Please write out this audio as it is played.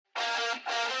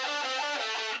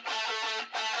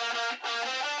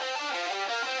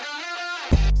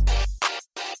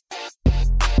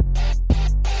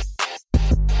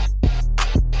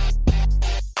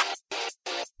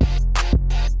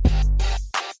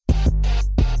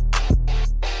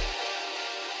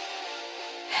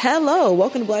Hello,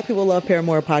 welcome to Black People Love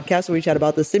Paramore podcast, where we chat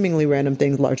about the seemingly random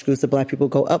things large groups of Black people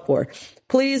go up for.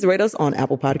 Please rate us on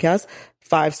Apple Podcasts,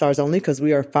 5 stars only, because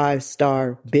we are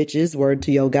 5-star bitches. Word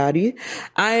to Yo Gotti.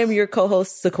 I am your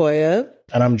co-host Sequoia.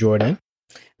 And I'm Jordan.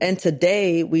 And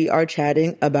today we are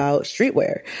chatting about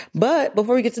streetwear. But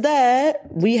before we get to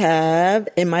that, we have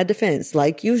In My Defense,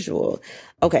 like usual.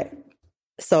 Okay,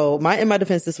 so my In My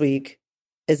Defense this week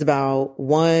is about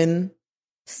one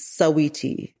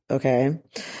Saweetie. Okay.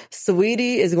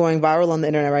 Saweetie is going viral on the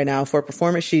internet right now for a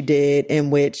performance she did in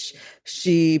which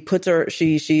she puts her,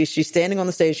 she's standing on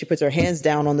the stage. She puts her hands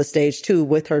down on the stage too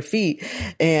with her feet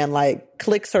and like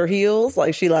clicks her heels.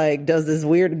 Like she like does this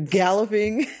weird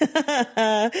galloping,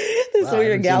 thing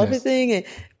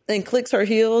and clicks her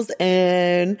heels.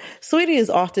 And Saweetie is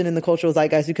often in the cultural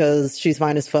zeitgeist because she's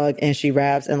fine as fuck and she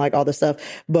raps and like all this stuff.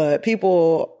 But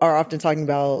people are often talking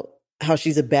about how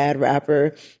she's a bad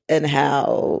rapper and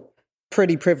how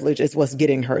pretty privilege is what's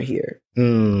getting her here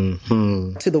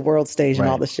to the world stage and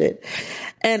all the shit.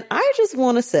 And I just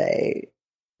want to say,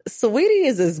 Saweetie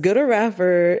is as good a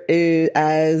rapper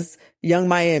as Young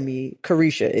Miami,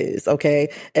 Caresha is,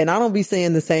 okay? And I don't be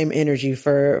seeing the same energy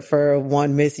for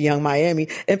one Miss Young Miami.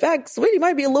 In fact, Saweetie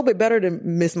might be a little bit better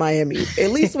than Miss Miami. At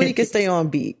least Saweetie can stay on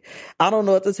beat. I don't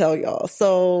know what to tell y'all.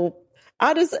 So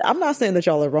I'm not saying that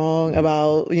y'all are wrong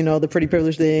about, you know, the pretty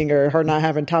privilege thing or her not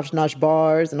having top-notch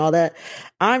bars and all that.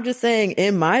 I'm just saying,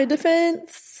 in my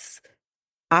defense,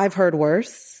 I've heard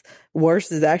worse.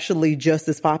 Worse is actually just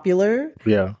as popular.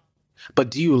 Yeah. But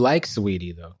do you like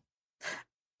Saweetie, though?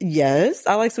 Yes,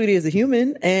 I like Saweetie as a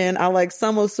human, and I like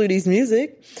some of Saweetie's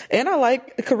music, and I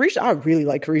like Caresha. I really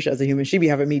like Caresha as a human. She be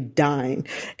having me dying,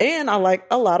 and I like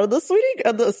a lot of the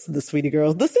City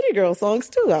Girls songs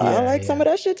too. I like some of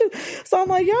that shit too. So I'm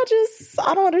like,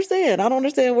 I don't understand. I don't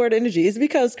understand where the energy is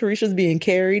because Caresha's being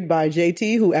carried by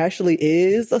JT, who actually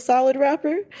is a solid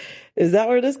rapper. Is that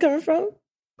where this coming from?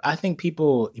 I think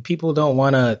people don't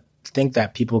want to think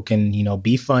that people can, you know,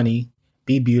 be funny,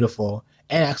 be beautiful,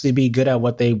 and actually be good at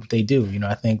what they do. You know,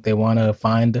 I think they want to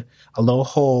find a little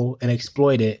hole and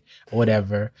exploit it or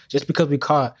whatever. Just because we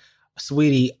caught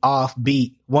Saweetie off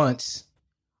beat once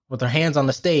with her hands on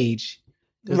the stage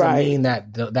doesn't mean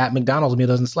that that McDonald's meal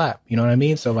doesn't slap. You know what I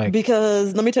mean? So like,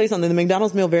 because let me tell you something, the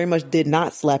McDonald's meal very much did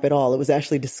not slap at all. It was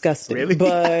actually disgusting. Really?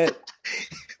 But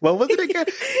what was it again?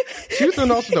 She was doing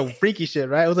all sorts of freaky shit,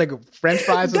 right? It was like French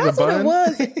fries with a bun. That's what it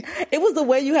was. It was the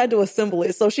way you had to assemble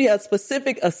it. So she had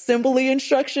specific assembly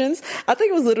instructions. I think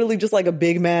it was literally just like a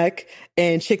Big Mac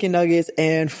and chicken nuggets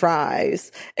and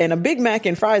fries. And a Big Mac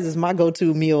and fries is my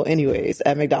go-to meal anyways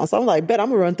at McDonald's. So I'm like, I'm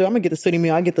gonna run through. I'm gonna get the sweetie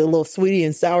meal. I get the little sweetie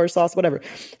and sour sauce, whatever.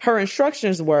 Her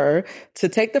instructions were to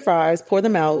take the fries, pour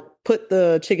them out, put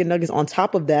the chicken nuggets on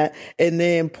top of that, and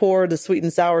then pour the sweet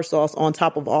and sour sauce on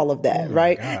top of all of that,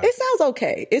 right? God. It sounds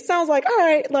okay. It sounds like, all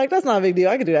right, like that's not a big deal.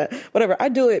 I can do that. Whatever. I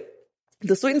do it.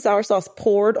 The sweet and sour sauce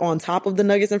poured on top of the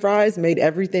nuggets and fries made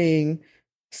everything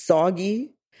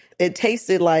soggy. It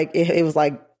tasted like it was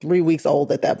like 3 weeks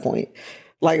old at that point.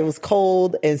 Like it was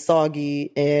cold and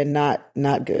soggy and not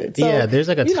good. So, yeah, there's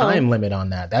like a time limit on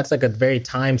that. That's like a very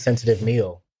time sensitive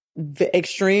meal.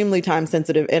 Extremely time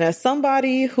sensitive. And as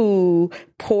somebody who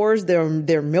pours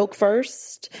their milk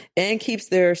first and keeps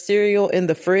their cereal in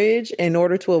the fridge in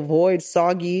order to avoid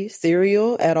soggy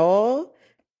cereal at all,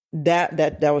 that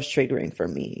was triggering for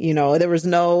me. You know, there was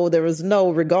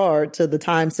no regard to the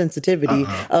time sensitivity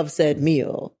of said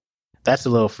meal. That's a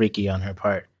little freaky on her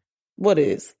part. What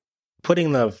is?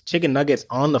 Putting the chicken nuggets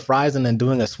on the fries and then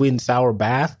doing a sweet and sour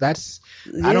bath.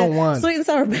 I don't want sweet and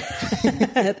sour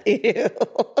bath. Ew.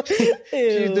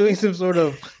 She's doing some sort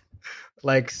of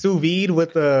like sous vide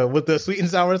with the sweet and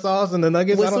sour sauce and the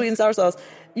nuggets. With sweet and sour sauce.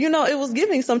 You know, it was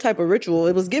giving some type of ritual.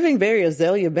 It was giving very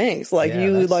Azalea Banks. Like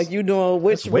you doing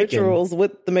witch rituals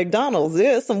with the McDonald's.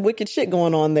 Yeah, some wicked shit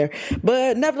going on there.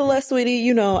 But nevertheless, sweetie,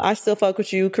 you know, I still fuck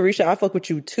with you. Caresha, I fuck with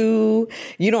you too.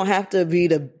 You don't have to be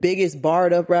the biggest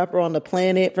barred up rapper on the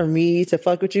planet for me to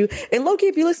fuck with you. And low-key,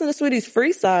 if you listen to Sweetie's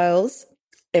freestyles,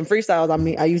 and freestyles, I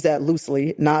mean, I use that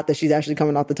loosely, not that she's actually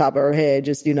coming off the top of her head,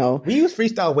 just, you know. We use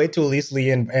freestyle way too loosely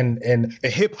in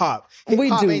hip hop. We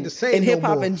do. Ain't the same in hip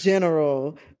hop in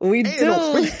general. We do.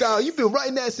 No freestyle. You've been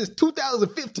writing that since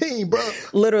 2015, bro.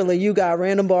 Literally, you got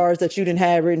random bars that you didn't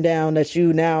have written down that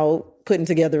you now putting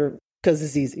together because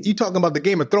it's easy. You talking about the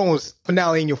Game of Thrones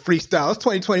finale in your freestyle. It's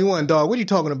 2021, dog. What are you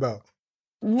talking about?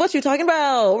 What you talking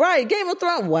about? Right, Game of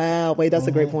Thrones. Wow, wait, that's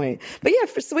a great point. But yeah,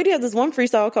 Saweetie has this one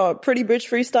freestyle called Pretty Bitch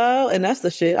Freestyle, and that's the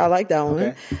shit. I like that one.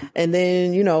 Okay. And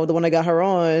then, you know, the one that got her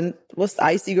on, what's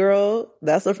Icy Girl?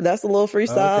 That's a little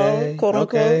freestyle, quote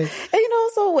unquote. And you know,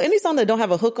 also any song that don't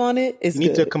have a hook on it is You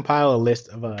need good. to compile a list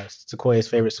of Sequoia's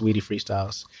favorite Sweetie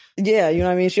freestyles. Yeah, you know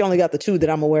what I mean? She only got the 2 that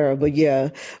I'm aware of, but yeah,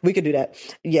 we could do that.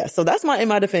 Yeah, so that's in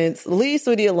my defense. Leave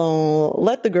Sweetie alone.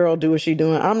 Let the girl do what she's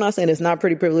doing. I'm not saying it's not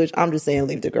pretty privilege. I'm just saying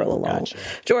leave the girl alone. Gotcha.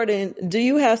 Jordan, do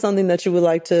you have something that you would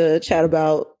like to chat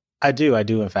about? I do,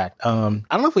 in fact. I don't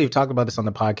know if we've talked about this on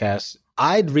the podcast.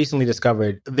 I'd recently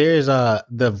discovered there's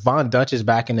the Von Dutch is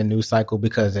back in the news cycle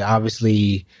because it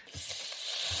obviously...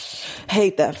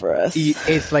 Hate that for us.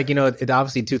 It's like, it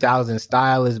obviously 2000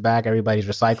 style is back. Everybody's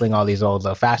recycling all these old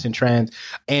fashion trends.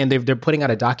 And they're putting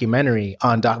out a documentary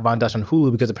on Von Dutch on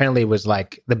Hulu because apparently it was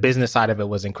like the business side of it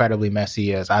was incredibly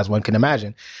messy as one can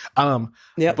imagine.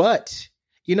 Yep. But...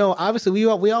 obviously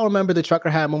we all remember the trucker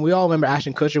hat moment. We all remember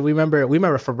Ashton Kutcher. We remember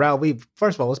Pharrell.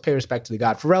 First of all, let's pay respect to the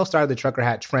God. Pharrell started the trucker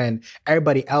hat trend.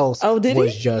 Everybody else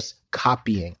was just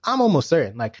copying. I'm almost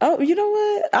certain. You know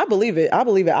what? I believe it.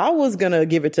 I was gonna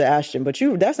give it to Ashton, but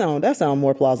that sound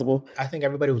more plausible. I think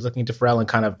everybody was looking to Pharrell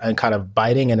and kind of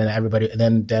biting, and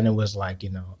then it was like,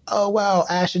 oh wow,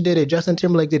 Ashton did it. Justin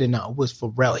Timberlake did it. No, it was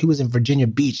Pharrell. He was in Virginia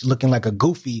Beach looking like a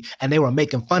goofy, and they were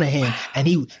making fun of him, and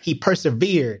he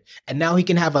persevered, and now we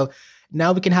can have a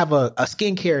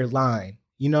skincare line.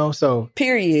 So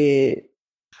period.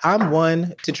 I'm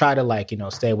one to try to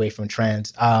stay away from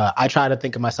trends. I try to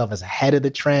think of myself as ahead of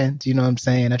the trend. You know what I'm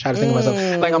saying? I try to think of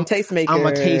myself like I'm tastemaker. I'm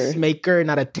a tastemaker,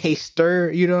 not a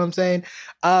taster. You know what I'm saying?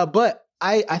 But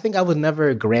I think I was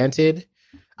never granted.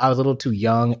 I was a little too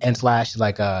young and /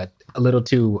 a little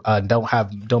too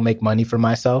don't make money for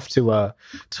myself to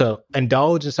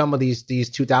indulge in some of these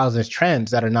 2000s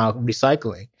trends that are now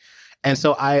recycling. And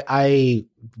so I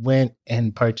went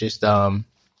and purchased a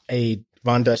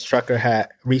Von Dutch trucker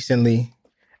hat recently,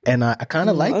 and I kind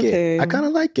of like it. I kind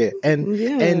of like it, and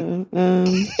I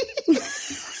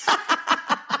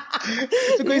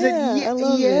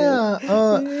love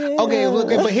it. Okay, look,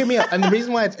 but hear me out. And the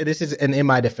reason why this is in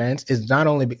my defense is not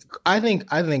only I think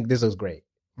this was great.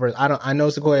 I know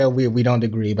Sequoia, we don't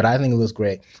agree, but I think it looks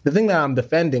great. The thing that I'm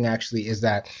defending actually is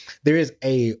that there is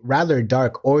a rather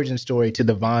dark origin story to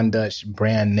the Von Dutch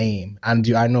brand name. I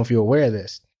don't know if you're aware of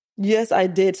this. Yes, I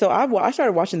did. So I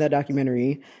started watching that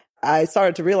documentary. I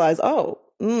started to realize,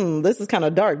 this is kind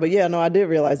of dark. But yeah, no, I did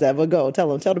realize that. But go,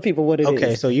 tell the people what it is.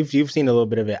 Okay, so you've seen a little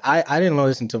bit of it. I didn't know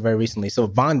this until very recently. So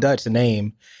Von Dutch, the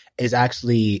name, is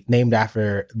actually named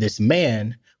after this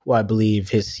man who I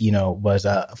believe was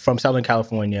from Southern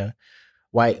California,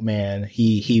 white man.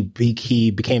 He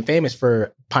became famous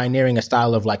for pioneering a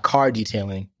style of car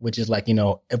detailing, which is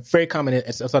very common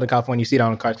in Southern California. You see it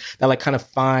on cars that kind of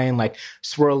fine,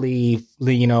 swirly,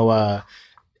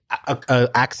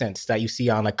 accents that you see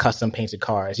on custom painted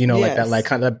cars. Yes. That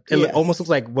kind of it almost looks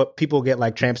like what people get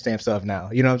tramp stamps of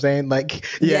now. You know what I'm saying?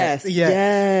 Yes.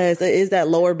 It is that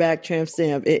lower back tramp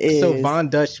stamp. It is. So Von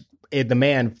Dutch, the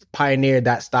man, pioneered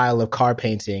that style of car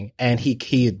painting, and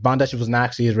Von Dutch was not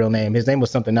actually his real name. His name was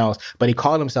something else, but he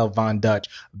called himself Von Dutch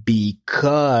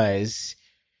because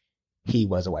he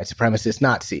was a white supremacist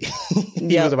Nazi.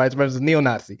 He was a white supremacist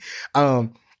neo-Nazi.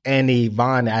 And he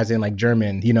Von as in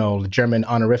German, German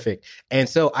honorific. And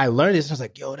so I learned this. And I was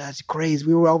like, yo, that's crazy.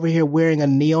 We were over here wearing a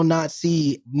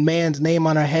neo-Nazi man's name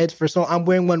on our heads I'm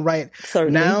wearing one right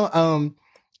now.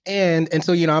 And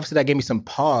so, obviously that gave me some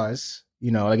pause.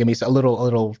 That gave me a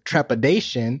little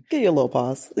trepidation. Give you a little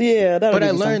pause. Yeah. But I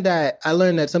learned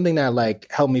that something that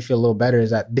helped me feel a little better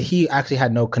is that he actually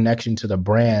had no connection to the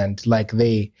brand.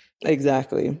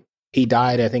 Exactly. He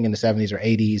died, I think, in the 70s or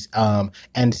 80s.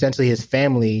 And essentially his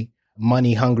family,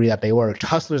 money hungry that they were,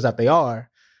 hustlers that they are,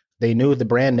 they knew the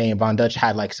brand name Von Dutch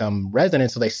had some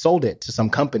resonance, so they sold it to some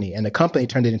company, and the company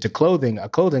turned it into a clothing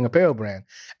apparel brand.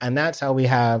 And that's how we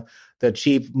have the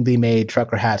cheaply made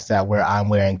trucker hats that I'm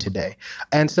wearing today.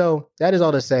 And so that is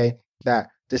all to say that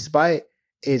despite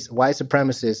its white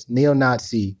supremacist,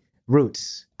 neo-Nazi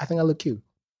roots, I think I look cute.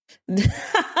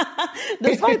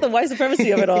 Despite the white supremacy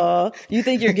of it all, you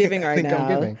think you're giving right now. I'm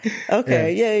giving.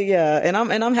 Okay, yeah. And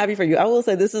I'm happy for you. I will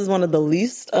say this is one of the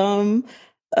least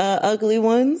ugly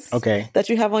ones. Okay. That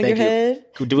you have on your head.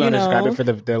 Do we want to describe it for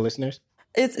the listeners?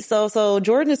 It's so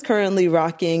Jordan is currently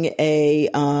rocking a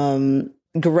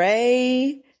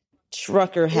gray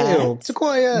trucker hat.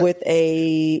 Sequoia. With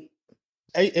a...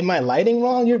 Am I lighting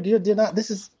wrong? You're not... This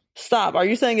is... Stop. Are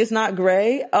you saying it's not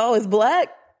gray? Oh, it's black?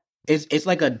 It's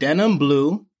like a denim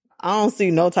blue. I don't see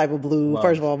no type of blue,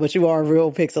 first of all, but you are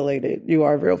real pixelated.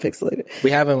 We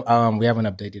haven't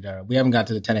updated we haven't got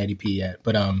to the 1080p yet,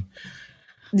 but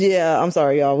yeah, I'm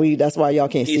sorry, y'all. That's why y'all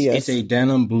can't see us. It's a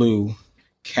denim blue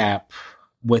cap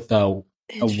with a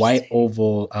white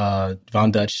oval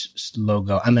Von Dutch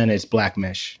logo, and then it's black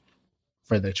mesh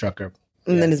for the trucker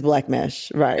And then it's black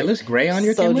mesh. Right. It looks gray on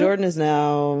your so camera? Jordan is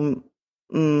now...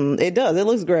 it does. It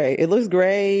looks gray. It looks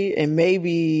gray, and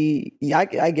maybe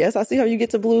I guess I see how you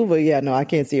get to blue, but yeah, no, I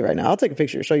can't see it right now. I'll take a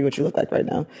picture, show you what you look like right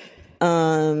now.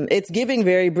 It's giving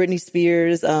very Britney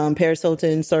Spears, Paris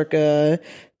Hilton, circa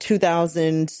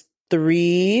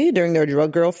 2003 during their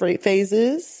drug girl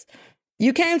phases.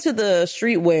 You came to the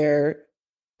streetwear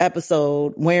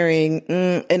episode wearing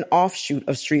an offshoot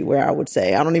of streetwear, I would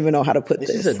say. I don't even know how to put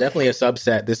this. This is definitely a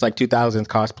subset. This like 2000s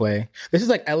cosplay. This is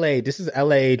like LA. This is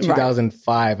LA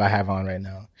 2005 right. I have on right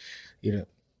now. You know.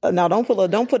 Now don't put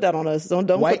that on us. Don't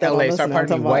white put that LA. on us. Start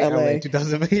pardoning white LA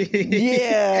 2000.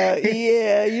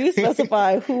 yeah. You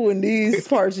specify who in these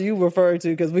parts you refer to,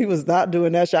 because we was not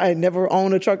doing that shit. I had never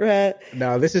owned a trucker hat.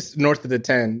 No, this is north of the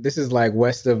 10. This is like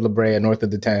west of La Brea, north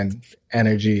of the 10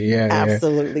 energy. Yeah,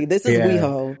 absolutely. This is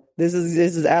WeHo. This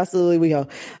is absolutely WeHo.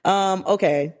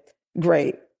 Okay,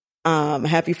 great.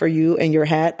 Happy for you and your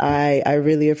hat. I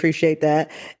really appreciate that.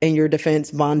 In your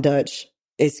defense, Von Dutch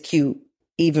is cute.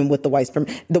 Even with the white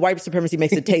supremacy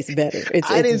makes it taste better.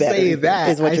 I didn't better, say that.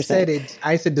 Is what I you're said saying.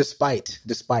 I said despite.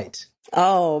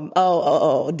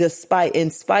 Oh. Despite, in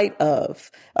spite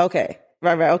of. Okay.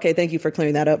 Right. Okay. Thank you for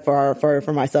clearing that up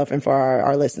for myself and for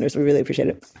our listeners. We really appreciate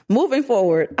it. Moving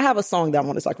forward, I have a song that I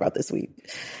want to talk about this week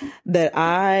that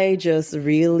I just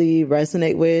really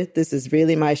resonate with. This is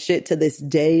really my shit. To this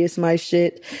day, it's my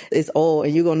shit. It's old,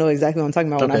 and you're going to know exactly what I'm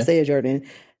talking about when I say it, Jordan.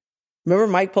 Remember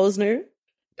Mike Posner?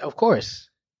 Of course.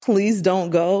 Please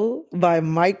Don't Go by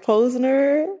Mike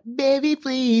Posner. Baby,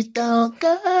 please don't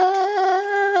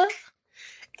go.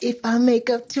 If I make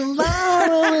up tomorrow,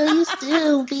 will you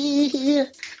still be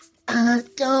here? I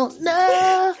don't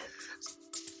know.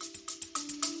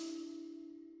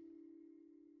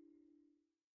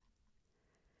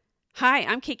 Hi,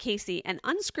 I'm Kate Casey, an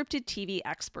unscripted TV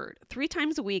expert. 3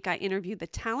 times a week, I interview the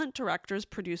talent, directors,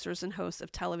 producers, and hosts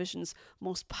of television's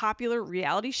most popular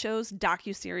reality shows,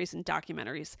 docuseries, and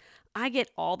documentaries. I get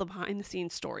all the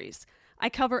behind-the-scenes stories. I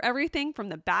cover everything from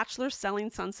The Bachelor, Selling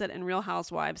Sunset, and Real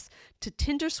Housewives to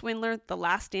Tinder Swindler, The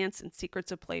Last Dance, and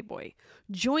Secrets of Playboy.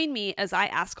 Join me as I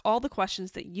ask all the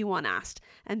questions that you want asked.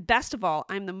 And best of all,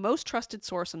 I'm the most trusted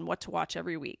source on what to watch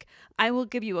every week. I will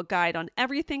give you a guide on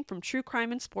everything from true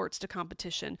crime and sports to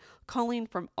competition, calling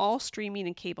from all streaming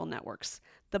and cable networks.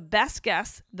 The best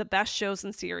guests, the best shows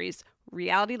and series.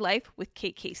 Reality Life with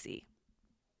Kate Casey.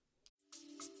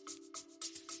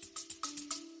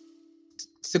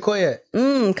 Sequoia.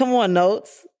 Come on,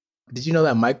 Notes. Did you know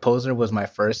that Mike Posner was my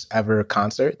first ever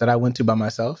concert that I went to by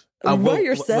myself? By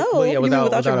yourself? Yeah,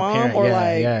 without your mom? Or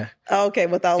yeah.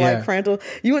 Without like parental.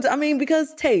 You went to,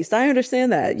 because taste. I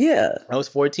understand that. Yeah. I was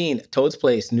 14. Toad's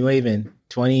Place, New Haven,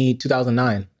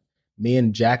 2009. Me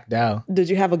and Jack Dow. Did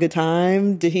you have a good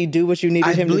time? Did he do what you needed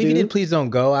him to do? I believe he did Please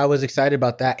Don't Go. I was excited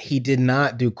about that. He did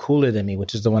not do Cooler Than Me,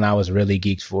 which is the one I was really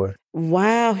geeked for.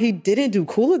 Wow, he didn't do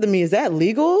Cooler Than Me. Is that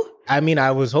legal? I mean,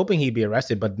 I was hoping he'd be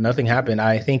arrested, but nothing happened.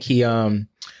 I think he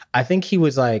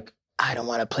was like, I don't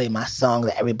want to play my song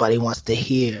that everybody wants to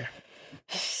hear.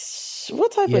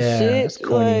 What type of shit?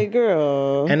 Like,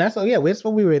 girl. And that's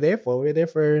what we were there for. We were there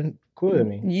for Cooler Than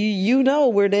Me. You know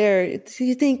we're there. Do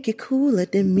you think you're cooler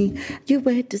than me? You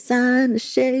wear designer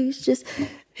shades.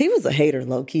 He was a hater,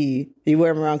 low key. You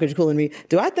wear him around because you're cooler than me.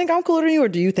 Do I think I'm cooler than you, or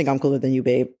do you think I'm cooler than you,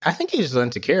 babe? I think he's just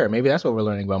insecure. Maybe that's what we're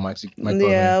learning about Mike Posner.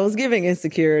 Yeah, I was giving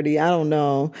insecurity. I don't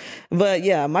know. But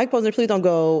yeah, Mike Posner, Please Don't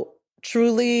Go.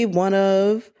 Truly one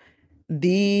of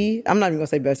I'm not even gonna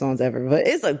say best songs ever, but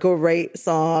it's a great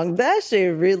song. That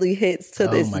shit really hits to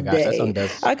this day. That song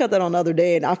does. I got that on the other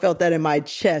day and I felt that in my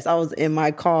chest. I was in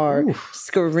my car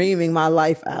screaming my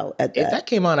life out at that. If that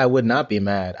came on, I would not be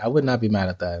mad. I would not be mad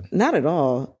at that. Not at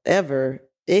all. Ever.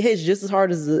 It hits just as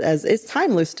hard as it's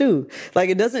timeless too. Like,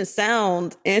 it doesn't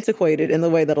sound antiquated in the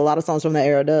way that a lot of songs from that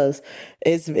era does.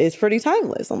 It's pretty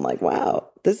timeless. I'm like, wow,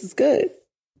 this is good.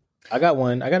 I got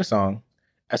a song.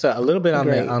 I saw a little bit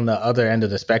on the other end of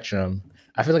the spectrum.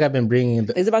 I feel like I've been bringing.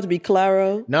 Is it about to be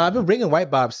Claro? No, I've been bringing white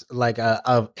bops like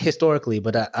historically,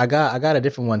 but I got a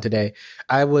different one today.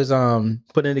 I was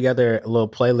putting together a little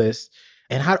playlist,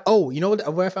 and you know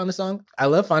where I found the song? I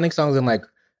love finding songs in like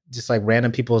just like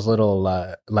random people's little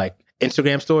like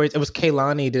Instagram stories. It was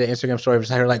Kaylani did an Instagram story of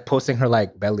her like posting her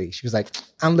like belly. She was like,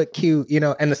 "I'm look cute," you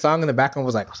know. And the song in the background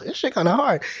was like, "This shit kind of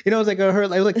hard," you know. It was like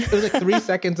it was like 3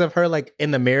 seconds of her like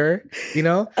in the mirror, you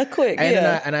know.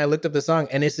 And I looked up the song,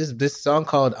 and it's this song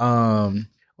called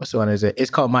what's the one is it?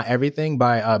 It's called My Everything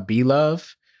by B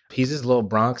Love. He's this little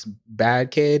Bronx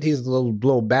bad kid. He's a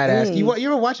little badass. You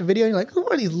ever watch a video and you're like, who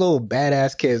are these little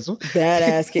badass kids?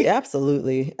 Badass kid.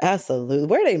 Absolutely.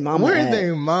 Where they mama Where at? is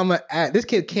their mama at? This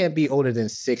kid can't be older than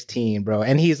 16, bro.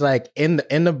 And he's like in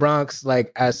the Bronx,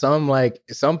 like at some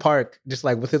park, just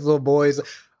like with his little boys,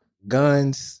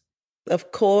 guns.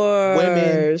 Of course.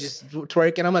 Women just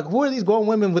twerking. I'm like, who are these grown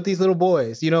women with these little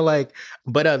boys? You know, like,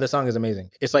 but the song is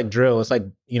amazing. It's like drill. It's like,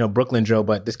 you know, Brooklyn drill,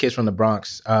 but this kid's from the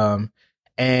Bronx.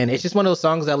 And it's just one of those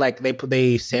songs that like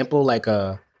they sample like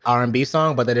a R&B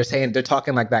song, but they're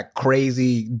talking like that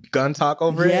crazy gun talk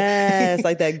over it. Yes,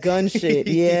 like that gun shit.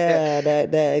 Yeah,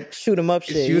 that shoot 'em up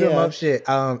shit. Shoot 'em up shit.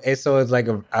 And so it's like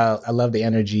I love the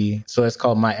energy. So it's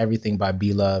called My Everything by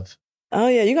B Love. Oh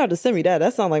yeah, you got to send me that.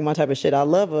 That sounds like my type of shit. I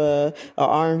love a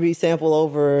R&B sample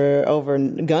over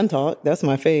gun talk. That's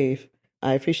my fave.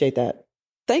 I appreciate that.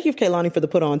 Thank you, Kehlani, for the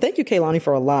put on. Thank you, Kehlani,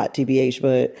 for a lot, TBH,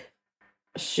 but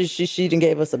she done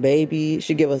gave us a baby.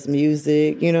 She give us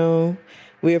music, you know.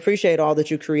 We appreciate all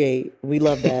that you create. We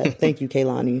love that. Thank you,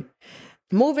 Kehlani.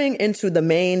 Moving into the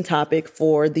main topic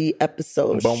for the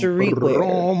episode,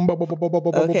 streetwear.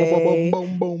 Okay.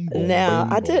 Now,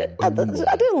 I did a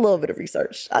little bit of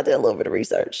research.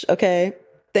 Okay.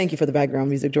 Thank you for the background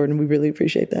music, Jordan. We really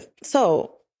appreciate that.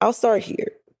 So I'll start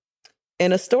here.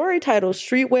 In a story titled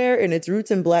Streetwear and Its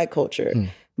Roots in Black Culture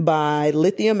by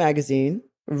Lithium Magazine,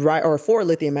 for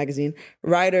Lithium Magazine,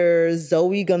 writer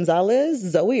Zoe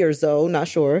Gonzalez, not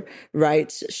sure,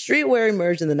 writes, streetwear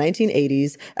emerged in the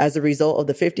 1980s as a result of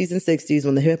the 50s and 60s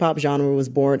when the hip-hop genre was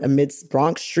born amidst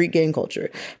Bronx street gang culture.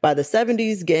 By the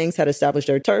 70s, gangs had established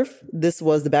their turf. This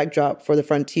was the backdrop for the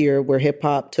frontier where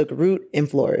hip-hop took root and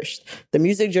flourished. The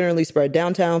music generally spread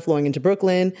downtown, flowing into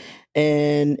Brooklyn,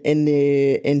 and in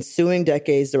the ensuing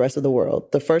decades, the rest of the world.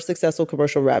 The first successful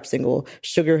commercial rap single,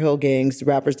 Sugar Hill Gang's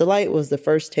Rapper's Delight, was the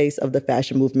first taste of the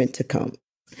fashion movement to come.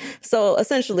 So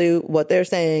essentially what they're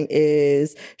saying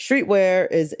is streetwear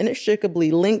is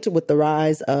inextricably linked with the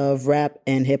rise of rap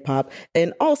and hip hop,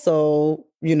 and also,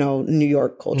 you know, New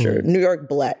York culture, New York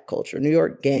Black culture, New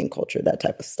York gang culture, that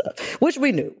type of stuff, which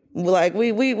we knew. Like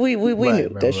we knew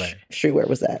that streetwear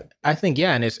was that. I think,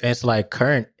 yeah, and it's like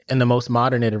current and the most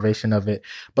modern iteration of it.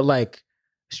 But like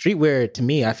streetwear, to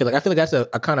me, I feel like that's a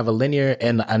kind of a linear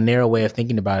and a narrow way of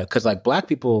thinking about it. Because like Black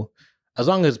people, as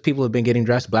long as people have been getting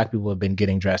dressed, Black people have been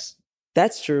getting dressed.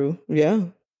 That's true. Yeah.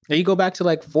 Now you go back to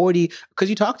like 40, because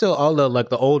you talk to all the like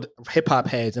the old hip hop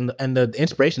heads, and the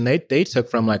inspiration they took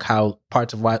from like how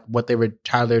parts of what they were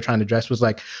trying to dress was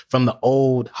like from the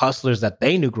old hustlers that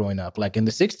they knew growing up, like in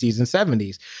the 60s and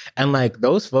 70s. And like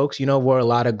those folks, you know, wore a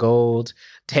lot of gold,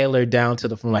 tailored down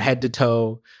to from like head to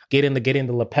toe, getting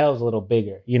the lapels a little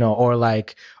bigger, you know,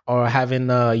 or having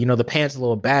you know, the pants a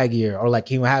little baggier, or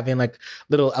like, you know, having like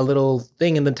a little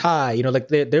thing in the tie, you know, like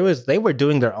they were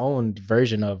doing their own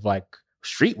version of like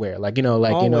streetwear, like, you know,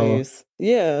 like, always. You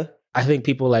know, yeah. I think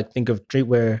people like think of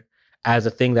streetwear as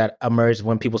a thing that emerged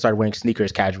when people started wearing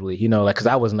sneakers casually, you know, like, because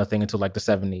that wasn't a thing until like the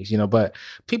 70s, you know, but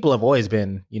people have always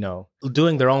been, you know,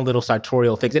 doing their own little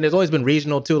sartorial things. And it's always been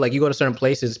regional too. Like you go to certain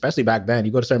places, especially back then,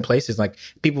 you go to certain places, like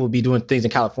people would be doing things in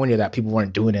California that people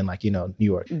weren't doing in, like, you know, New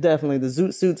York. Definitely the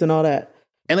zoot suits and all that.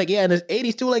 And like, yeah, in the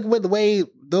 80s too, like with the way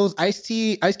those Ice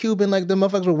Cube and like the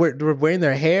motherfuckers were wearing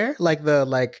their hair, like the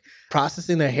like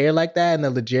processing their hair like that,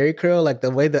 and the Jerry curl, like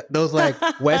the way that those like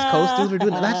West Coast dudes were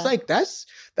doing.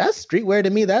 That's streetwear to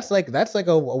me. That's like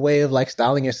a way of like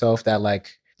styling yourself that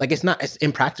like it's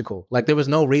impractical. Like there was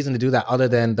no reason to do that other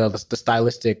than the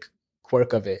stylistic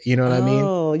quirk of it. You know what I mean?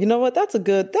 Oh, you know what? That is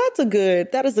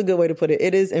a good way to put it.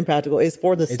 It is impractical. It's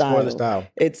for the style. It's for the style.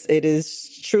 It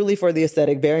is truly for the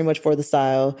aesthetic, very much for the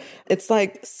style. It's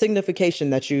like signification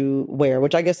that you wear,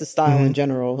 which I guess is style in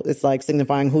general. It's like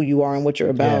signifying who you are and what you're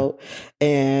about. Yeah.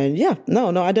 And yeah, no,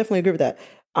 I definitely agree with that.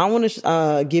 I want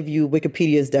to give you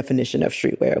Wikipedia's definition of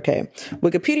streetwear, okay?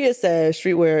 Wikipedia says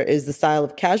streetwear is the style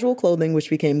of casual clothing which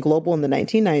became global in the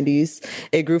 1990s.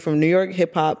 It grew from New York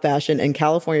hip-hop fashion and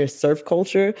California surf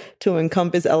culture to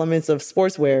encompass elements of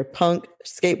sportswear, punk,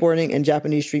 skateboarding, and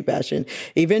Japanese street fashion.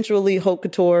 Eventually, haute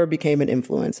couture became an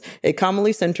influence. It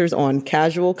commonly centers on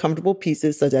casual, comfortable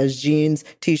pieces such as jeans,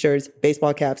 t-shirts,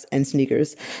 baseball caps, and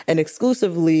sneakers, and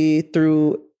exclusively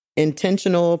through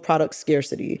intentional product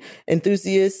scarcity.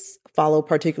 Enthusiasts follow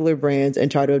particular brands and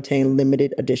try to obtain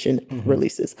limited edition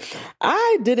releases.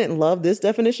 I didn't love this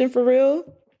definition for real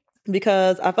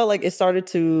because I felt like it started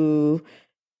to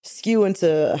skew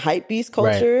into hype beast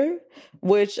culture,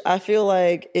 which I feel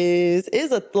like is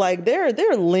a like they're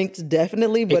linked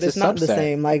definitely, but it's not the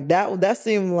same. Like that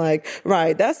seemed like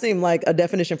a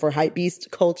definition for hype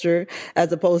beast culture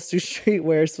as opposed to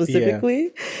streetwear specifically. Yeah.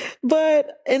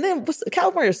 But and then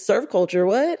California surf culture.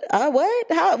 What? What?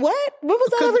 How? What? What was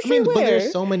that ever streetwear? But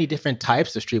there's so many different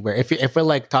types of streetwear. If we're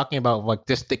like talking about like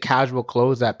just the casual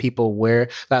clothes that people wear,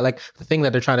 that like the thing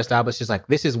that they're trying to establish is like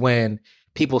this is when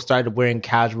people started wearing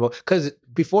casual, because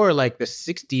before like the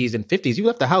 60s and 50s, you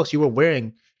left the house, you were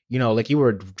wearing, you know, like you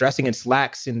were dressing in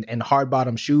slacks and hard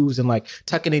bottom shoes and like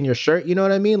tucking in your shirt. You know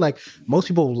what I mean? Like most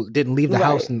people didn't leave the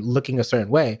house and looking a certain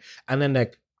way. And then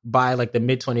like by like the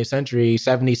mid 20th century,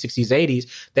 70s, 60s,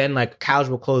 80s, then like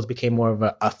casual clothes became more of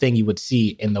a thing you would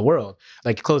see in the world.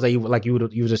 Like clothes that you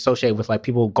would associate with like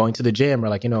people going to the gym, or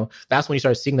like, you know, that's when you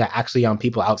start seeing that actually on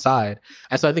people outside.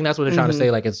 And so I think that's what they're trying to say,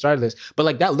 like it started this. But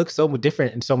like that looks so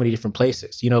different in so many different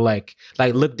places, you know, like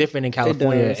look different in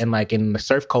California and like in the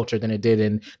surf culture than it did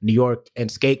in New York and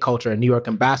skate culture, and New York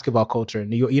and basketball culture, and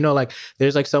New York, you know, like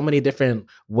there's like so many different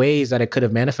ways that it could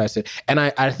have manifested. And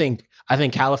I think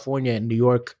California and New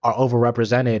York are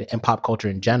overrepresented in pop culture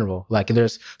in general. Like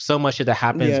there's so much shit that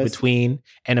happens between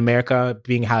and America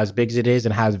being how as big as it is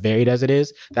and how as varied as it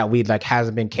is that we like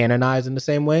hasn't been canonized in the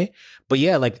same way. But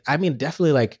yeah, like I mean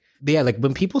definitely like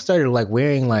when people started like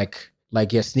wearing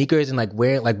sneakers and like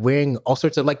wearing all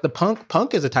sorts of like the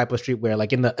punk is a type of streetwear.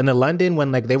 Like in the London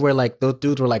when like they were like those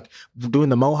dudes were like doing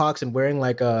the mohawks and wearing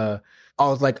like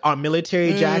all like our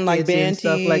military jackets, like banties and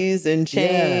stuff like and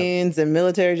chains and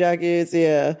military jackets,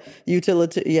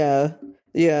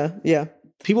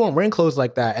 People weren't wearing clothes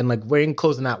like that and like wearing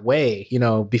clothes in that way, you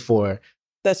know, before.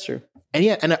 That's true. And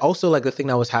yeah, and also like the thing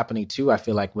that was happening too, I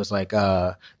feel like was like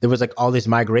there was like all this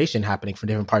migration happening from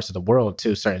different parts of the world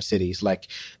to certain cities. Like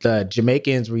the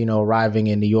Jamaicans were, you know, arriving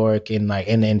in New York and like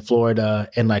in Florida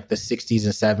in like the 60s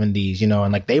and 70s, you know,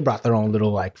 and like they brought their own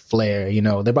little like flair, you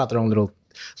know, they brought their own little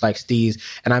like steez.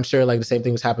 And I'm sure like the same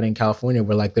thing was happening in California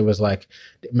where like there was like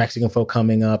Mexican folk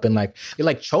coming up and like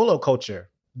cholo culture.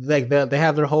 Like they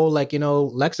have their whole like, you know,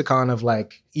 lexicon of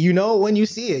like, you know, when you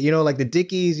see it, you know, like the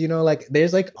Dickies, you know, like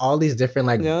there's like all these different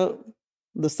like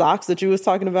the socks that you was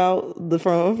talking about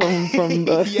from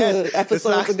yes, episodes the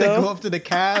socks ago that go up to the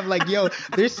calf. Like, yo,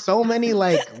 there's so many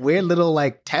like weird little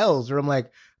like tells where I'm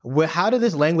like, how did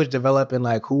this language develop and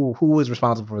like who was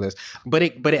responsible for this? But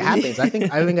it happens. I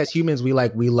think as humans we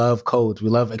love codes. We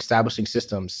love establishing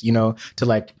systems, you know, to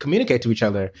like communicate to each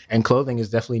other. And clothing is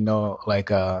definitely no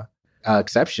like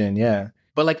exception, yeah.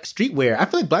 But like streetwear, I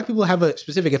feel like Black people have a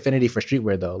specific affinity for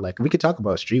streetwear though. Like we could talk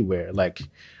about streetwear, like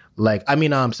the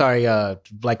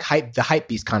hype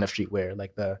beast kind of streetwear,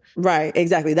 like the right,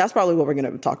 exactly. That's probably what we're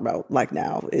gonna talk about like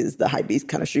now is the hype beast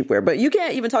kind of streetwear. But you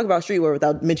can't even talk about streetwear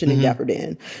without mentioning Dapper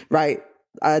Dan, right?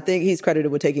 I think he's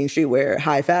credited with taking streetwear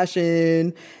high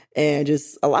fashion and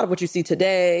just a lot of what you see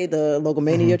today, the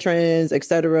Logomania trends,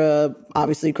 etc.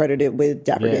 Obviously credited with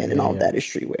Dapper Dan, and all of that is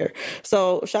streetwear.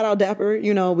 So shout out Dapper.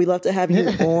 You know, we love to have you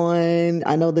on.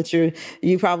 I know that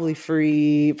you probably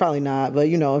free, probably not, but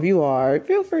you know, if you are,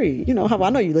 feel free. You know, I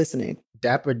know you're listening.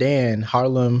 Dapper Dan,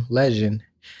 Harlem legend.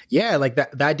 Yeah, like the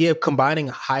idea of combining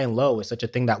high and low is such a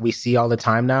thing that we see all the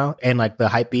time now. And like the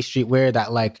hypebeast streetwear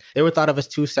that like they were thought of as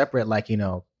two separate like, you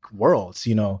know, worlds,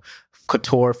 you know,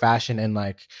 couture fashion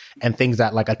and things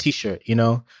that like a t-shirt, you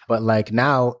know, but like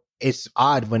now it's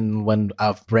odd when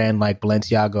a brand like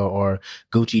Balenciaga or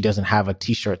Gucci doesn't have a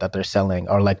t-shirt that they're selling,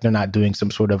 or like they're not doing some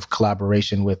sort of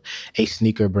collaboration with a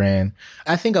sneaker brand.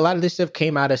 I think a lot of this stuff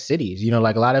came out of cities, you know,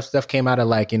 like a lot of stuff came out of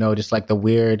like, you know, just like the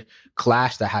weird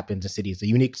clash that happens in cities, the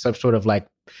unique some sort of like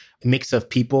mix of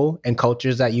people and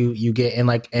cultures that you get in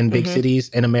like in big cities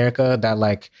in America that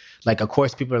like of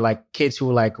course people are like kids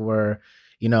who like were,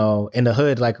 you know, in the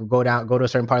hood, like go to a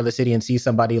certain part of the city and see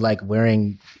somebody like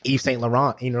wearing Yves Saint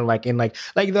Laurent, you know, like in like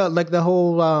the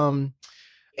whole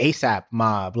ASAP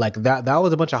mob, like that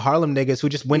was a bunch of Harlem niggas who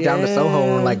just went down to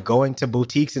Soho and like going to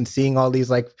boutiques and seeing all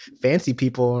these like fancy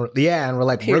people, and we're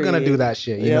like, we're gonna do that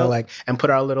shit, you know, like and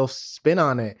put our little spin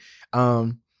on it.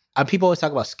 People always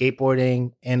talk about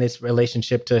skateboarding and its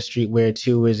relationship to streetwear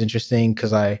too is interesting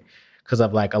because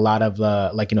of like a lot of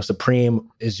like, you know, Supreme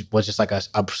was just like a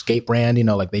skate brand, you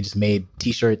know, like they just made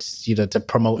t-shirts, you know, to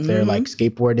promote their like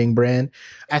skateboarding brand.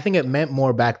 I think it meant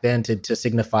more back then to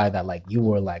signify that like you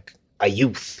were like a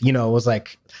youth, you know, it was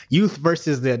like youth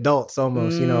versus the adults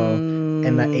almost, you know,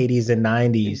 in the 80s and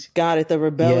 90s. Got it, the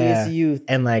rebellious youth.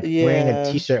 And like wearing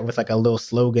a t-shirt with like a little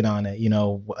slogan on it, you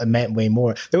know, it meant way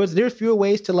more. There were fewer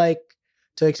ways to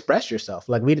express yourself.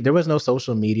 Like there was no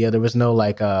social media, there was no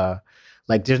like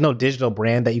Like there's no digital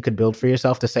brand that you could build for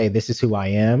yourself to say, this is who I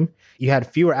am. You had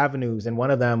fewer avenues, and one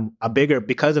of them,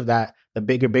 because of that, the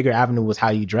bigger avenue was how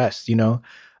you dressed, you know?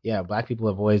 Yeah, Black people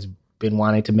have always been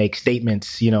wanting to make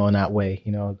statements, you know, in that way,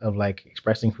 you know, of like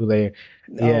expressing who they.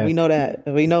 Yeah, we know that.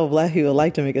 We know Black people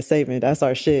like to make a statement. That's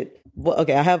our shit. Well,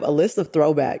 okay, I have a list of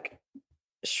throwback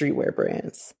streetwear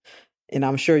brands, and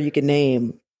I'm sure you can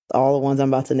name all the ones I'm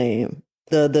about to name.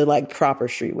 The like proper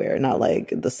streetwear, not like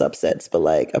the subsets, but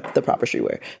like the proper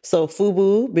streetwear. So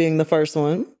FUBU being the first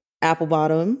one, Apple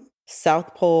Bottom,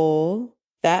 South Pole,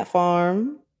 Fat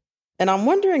Farm. And I'm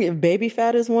wondering if Baby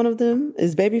Fat is one of them.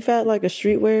 Is Baby Fat like a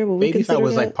streetwear? Baby Fat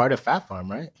was like part of Fat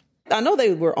Farm, right? I know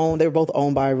they were both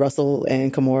owned by Russell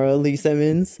and Kimora Lee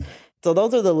Simmons. So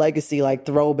those are the legacy, like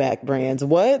throwback brands.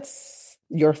 What's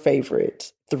your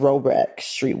favorite throwback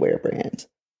streetwear brand?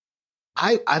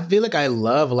 I feel like I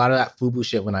love a lot of that FUBU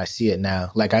shit when I see it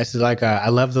now. Like I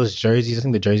love those jerseys. I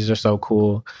think the jerseys are so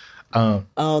cool.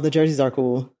 The jerseys are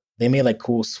cool. They made like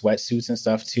cool sweatsuits and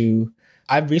stuff too.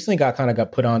 I recently got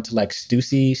put on to like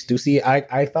Stussy. Stussy,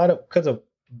 I thought because of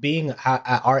being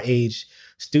at our age,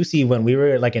 Stussy when we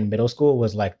were like in middle school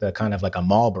was like the kind of like a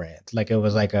mall brand. Like it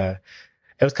was kind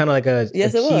of like a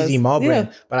cheesy mall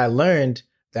brand. But I learned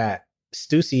that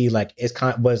Stussy like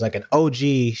was like an OG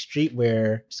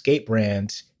streetwear skate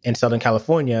brand in Southern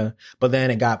California, but then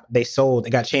it got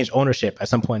changed ownership at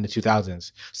some point in the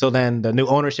 2000s. So then the new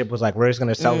ownership was like, we're just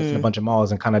going to sell it in a bunch of malls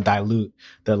and kind of dilute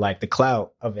the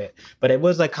clout of it. But it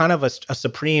was like kind of a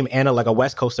Supreme and like a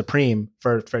West Coast Supreme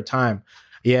for a time.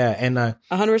 Yeah. And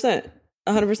 100%.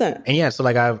 And yeah, so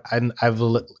like I've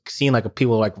seen like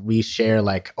people like reshare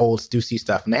like old Stussy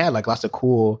stuff, and they had like lots of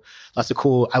cool.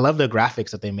 I love the graphics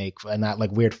that they make and that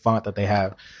like weird font that they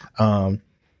have. I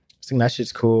think that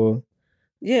shit's cool.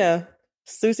 Yeah,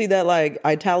 Stussy, that like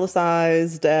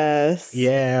italicized ass.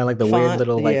 Yeah, like the font, weird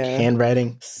little like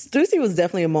handwriting. Stussy was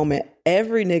definitely a moment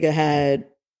every nigga had.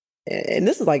 And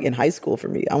this is like in high school for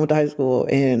me. I went to high school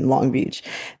in Long Beach.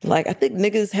 Like I think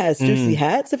niggas had Stussy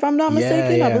hats, if I'm not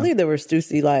mistaken. Yeah. I believe there were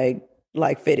Stussy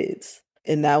like fitteds.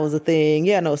 And that was a thing.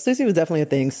 Yeah, no, Stussy was definitely a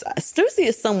thing. Stussy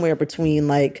is somewhere between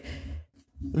like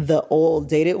the old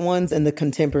dated ones and the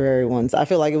contemporary ones. I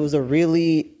feel like it was a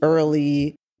really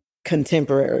early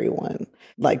contemporary one.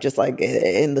 Like just like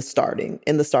in the starting.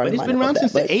 But it's been around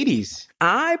since the 80s.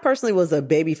 I personally was a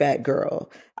Baby Fat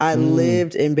girl. I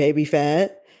lived in Baby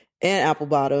Fat and Apple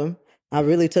Bottom. I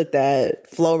really took that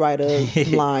Flow Rider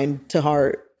line to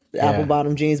heart. Apple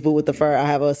Bottom jeans, boot with the fur. I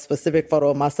have a specific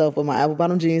photo of myself with my Apple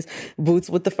Bottom jeans, boots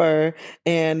with the fur,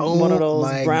 and one of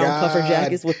those brown puffer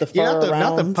jackets with the fur around.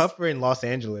 Not the puffer in Los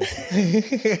Angeles.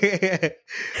 In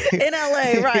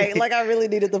LA, right. Like I really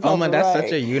needed the puffer. Oh my, that's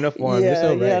such a uniform. Yeah, You're so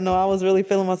right. Yeah, no, I was really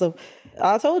feeling myself.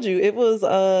 I told you, it was,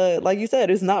 like you said,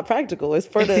 it's not practical. It's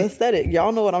for the aesthetic.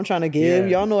 Y'all know what I'm trying to give.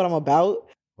 Y'all know what I'm about.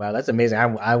 Wow, that's amazing.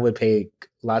 I would pay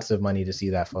lots of money to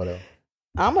see that photo.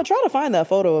 I'm going to try to find that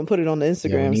photo and put it on the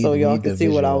Instagram so y'all can see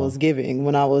what I was giving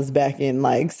when I was back in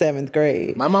like 7th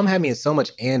grade. My mom had me in so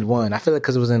much And One. I feel like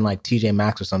because it was in like TJ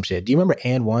Maxx or some shit. Do you remember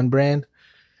And One brand?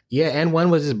 Yeah, And One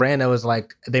was this brand that was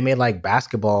like, they made like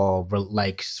basketball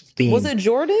like theme. Was it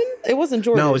Jordan? It wasn't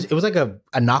Jordan. No, it was like a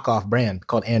knockoff brand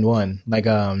called And One. Like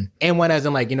And One as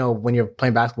in like, you know, when you're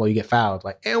playing basketball, you get fouled.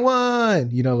 Like And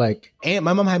One, you know, like, and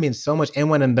my mom had me in so much And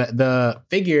One, and the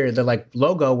figure, the like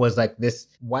logo was like this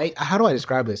white, how do I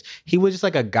describe this? He was just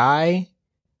like a guy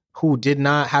who did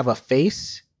not have a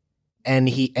face, and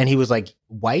he was like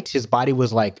white. His body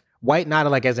was like white, not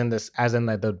like as in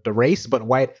the race, but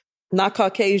white. Not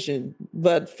Caucasian,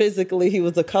 but physically he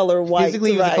was a color white.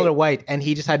 Physically he was a color white, and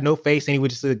he just had no face, and he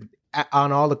would just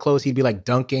on all the clothes he'd be like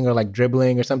dunking or like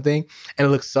dribbling or something, and it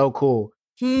looks so cool.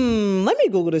 Let me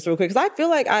Google this real quick, because I feel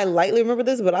like I lightly remember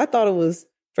this, but I thought it was,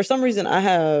 for some reason I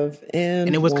have.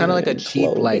 And it was kind of like a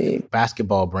cheap like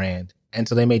basketball brand, and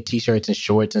so they made t-shirts and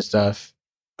shorts and stuff.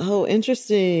 Oh,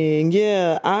 interesting.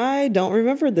 Yeah, I don't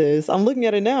remember this. I'm looking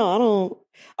at it now. I don't.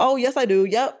 Oh, yes, I do.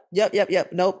 Yep.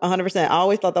 Nope, 100%. I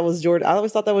always thought that was Jordan. I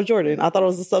thought it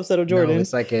was a subset of Jordan. No,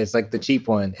 it's like the cheap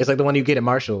one. It's like the one you get at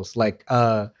Marshall's. Like,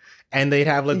 and they'd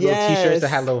have like little t-shirts that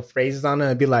had little phrases on it.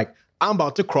 And be like, "I'm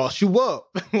about to cross you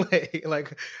up."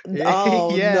 like,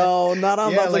 oh yeah. No, not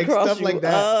I'm about to cross you like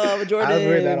that. up, Jordan. I was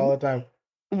wearing that all the time.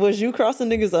 Was you crossing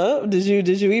niggas up? Did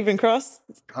you even cross?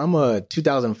 I'm a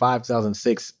 2005,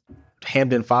 2006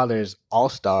 Hampton Fathers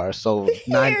All-Star. So boys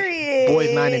 9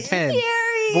 and 10.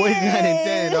 Boys 9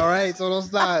 and 10, all right? So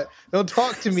don't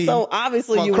talk to me. So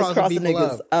obviously you was crossing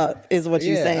niggas up, is what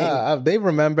you saying. They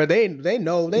remember. They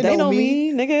know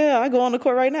me. Nigga, I go on the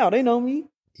court right now. They know me.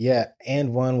 Yeah,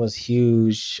 And One was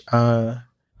huge.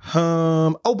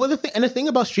 But the thing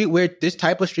about streetwear, this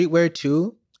type of streetwear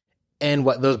too, and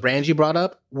what those brands you brought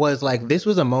up was like, this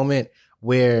was a moment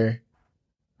where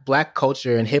Black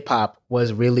culture and hip hop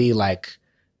was really like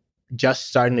just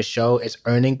starting to show its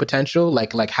earning potential.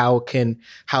 Like how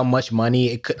much money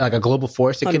it could, like a global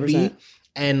force it could 100%. be.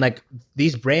 And like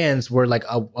these brands were like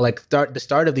the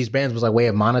start of these brands was like a way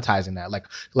of monetizing that.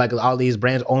 Like all these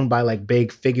brands owned by like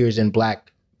big figures in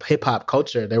Black hip hop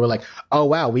culture. They were like, oh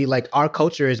wow, we like our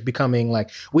culture is becoming like,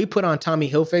 we put on Tommy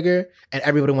Hilfiger and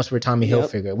everybody wants to wear Tommy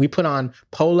Hilfiger. We put on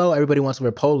Polo, everybody wants to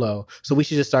wear Polo. So we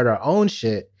should just start our own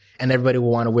shit and everybody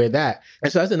will want to wear that.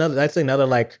 And so that's another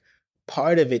like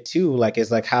part of it too. Like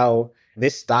is like how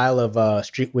this style of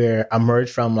streetwear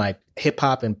emerged from like hip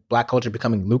hop and Black culture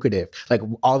becoming lucrative. Like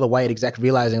all the white execs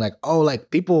realizing like, oh, like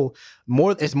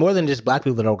it's more than just Black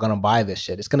people that are going to buy this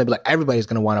shit. It's going to be like, everybody's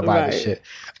going to want to buy this shit.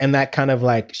 And that kind of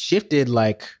like shifted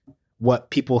like what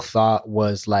people thought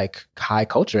was like high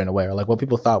culture in a way, or like what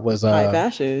people thought was high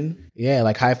fashion. Yeah,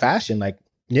 like high fashion, like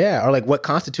yeah, or like what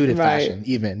constituted fashion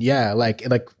even. Yeah, like it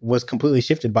like was completely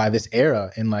shifted by this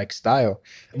era in like style.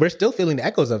 We're still feeling the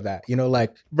echoes of that. You know,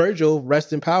 like Virgil,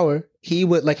 rest in power, he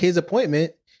would like his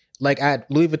appointment like at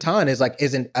Louis Vuitton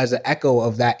isn't as an echo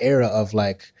of that era of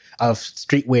like of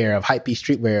streetwear, of hypebeast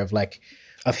streetwear, of like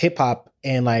of hip hop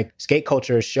and like skate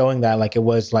culture, showing that like it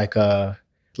was like a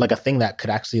thing that could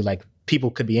actually like people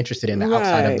could be interested in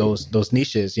outside of those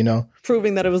niches, you know,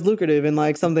 proving that it was lucrative and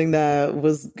like something that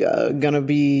was gonna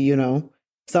be, you know,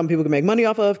 some people could make money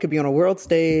off of, could be on a world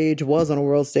stage, was on a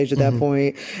world stage at that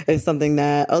point. It's something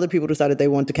that other people decided they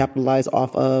wanted to capitalize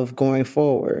off of going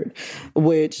forward,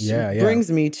 which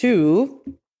brings me to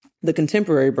the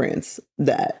contemporary brands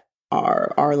that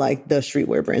are like the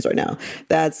streetwear brands right now.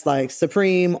 That's like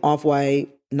Supreme, Off-White,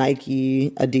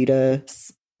 Nike,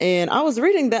 Adidas. And I was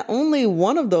reading that only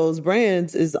one of those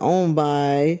brands is owned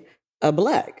by a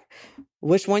Black.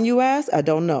 Which one, you ask? I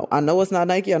don't know. I know it's not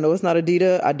Nike. I know it's not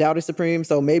Adidas. I doubt it's Supreme.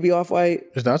 So maybe Off-White.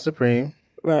 It's not Supreme.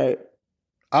 Right.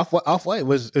 Off-White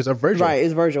is a Virgil. Right,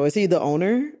 it's Virgil. Is he the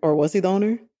owner, or was he the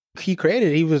owner? He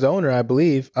was the owner, I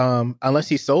believe. Unless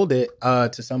he sold it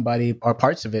to somebody or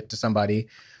parts of it to somebody,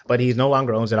 but he no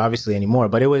longer owns it obviously anymore.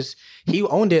 But he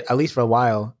owned it at least for a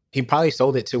while. He probably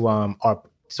sold it to or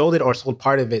sold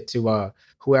part of it to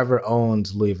whoever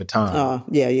owns Louis Vuitton. Oh,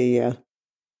 yeah.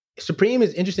 Supreme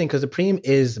is interesting because Supreme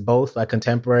is both like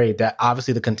contemporary, that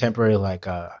obviously the contemporary like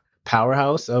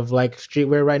powerhouse of like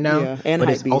streetwear right now, and but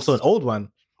it's hypebeast. also an old one.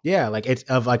 Yeah, like it's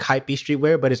of like hypebeast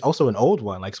streetwear, but it's also an old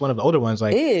one. Like it's one of the older ones.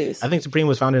 Like I think Supreme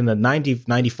was founded in the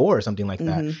 94 or something like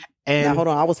that. And now, hold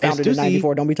on, I was founded in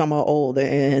 94. Don't be talking about old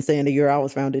and saying the year I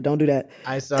was founded. Don't do that.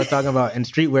 I started talking about in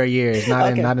streetwear years,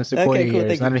 not in Sequoia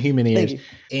years, not in human years.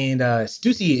 And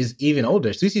Stussy is even older.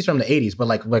 Stussy's from the 80s, but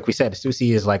like we said,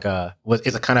 Stussy is like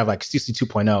is a kind of like Stussy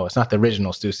 2.0. It's not the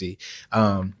original Stussy.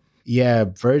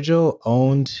 Virgil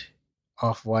owned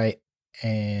Off-White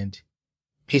and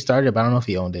he started it, but I don't know if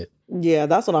he owned it. Yeah,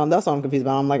 that's what I'm confused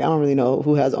about. I'm like, I don't really know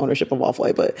who has ownership of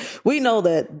Off-White, but we know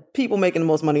that people making the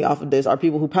most money off of this are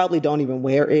people who probably don't even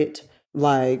wear it.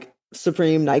 Like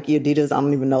Supreme, Nike, Adidas, I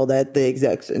don't even know that the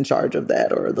execs in charge of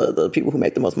that or the people who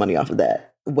make the most money off of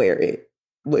that wear it,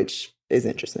 which is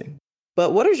interesting.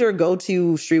 But what is your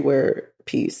go-to streetwear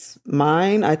piece?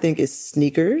 Mine, I think, is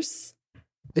sneakers.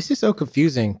 This is so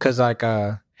confusing because like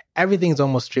everything's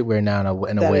almost streetwear now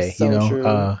in a way, so you know. True.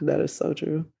 That is so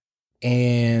true.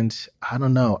 And I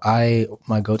don't know.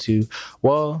 My go-to,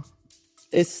 well,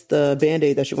 it's the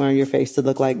Band-Aid that you wear on your face to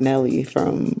look like Nelly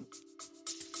from.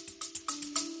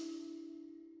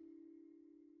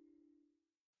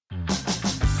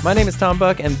 My name is Tom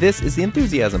Buck, and this is The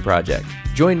Enthusiasm Project.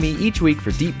 Join me each week for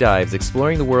deep dives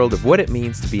exploring the world of what it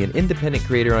means to be an independent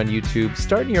creator on YouTube,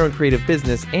 starting your own creative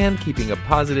business, and keeping a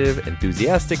positive,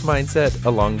 enthusiastic mindset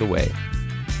along the way.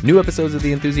 New episodes of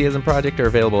The Enthusiasm Project are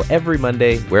available every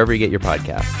Monday, wherever you get your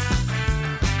podcasts.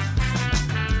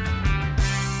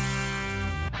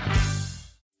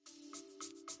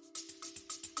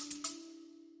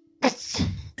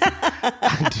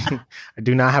 I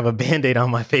do not have a Band-Aid on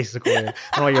my face, Sequoia.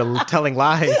 I know you're telling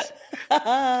lies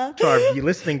to our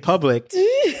listening public.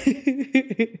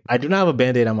 I do not have a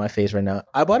Band-Aid on my face right now.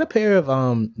 I bought a pair of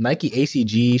Nike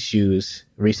ACG shoes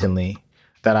recently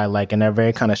that I like, and they're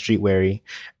very kind of streetwear-y.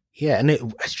 Yeah, and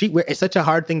streetwear, it's such a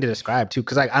hard thing to describe too,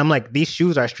 because I'm like, these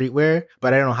shoes are streetwear,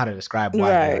 but I don't know how to describe why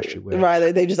they are streetwear.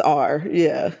 Right, they just are,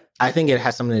 yeah. I think it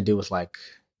has something to do with like,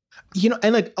 you know,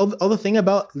 and like the thing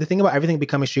about everything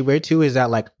becoming streetwear too is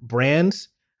that like brands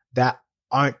that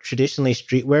aren't traditionally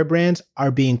streetwear brands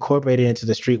are being incorporated into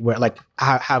the streetwear, like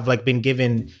have like been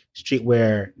given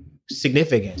streetwear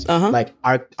significance. Uh-huh. Like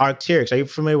Arc'teryx. Are you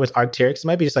familiar with Arc'teryx? It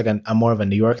might be just like a more of a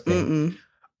New York thing. Mm-mm.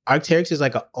 Arc'teryx is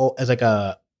like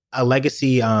a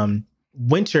legacy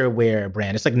winter wear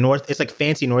brand. It's like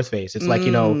fancy North Face. It's like,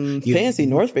 fancy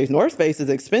North Face. North Face is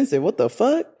expensive. What the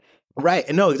fuck?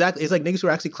 Right. No, exactly. It's like niggas who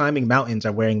are actually climbing mountains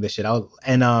are wearing this shit.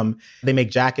 And they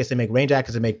make jackets, they make rain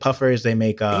jackets, they make puffers, they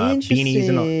make beanies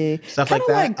and all, stuff kinda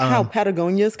like that. How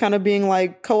Patagonia's kind of being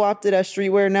like co-opted as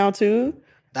streetwear now too.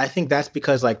 I think that's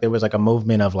because like there was like a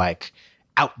movement of like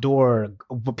outdoor,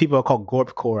 what people call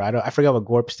Gorpcore. I forget what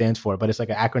Gorp stands for, but it's like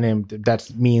an acronym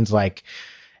that means like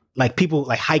people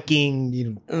like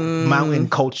hiking, mountain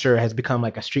culture has become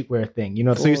like a streetwear thing,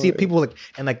 So you see people like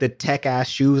and like the tech ass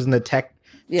shoes and the tech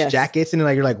jackets, and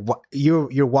like you're like, what?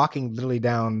 You're walking literally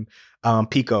down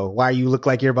Pico. Why you look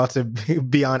like you're about to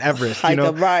be on Everest? Hike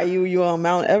up, right? You on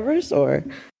Mount Everest or?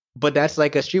 But that's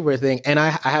like a streetwear thing, and I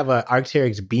have a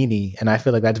Arc'teryx beanie, and I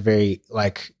feel like that's very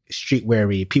like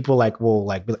streetwear-y. People like will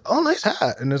like be like, oh, nice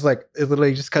hat, and it's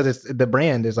literally just because it's the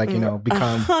brand is like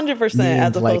become 100%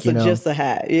 as opposed to just a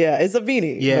hat. Yeah, it's a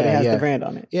beanie, but it has the brand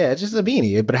on it. Yeah, it's just a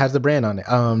beanie, but it has the brand on it.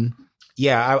 I'm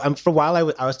for a while I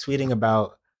was tweeting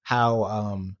about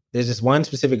how there's this one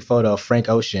specific photo of Frank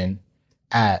Ocean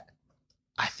at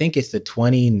I think it's the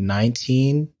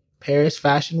 2019 Paris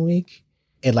Fashion Week.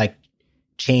 It like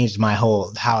changed my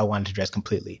whole how I wanted to dress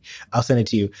completely. I'll send it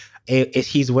to you.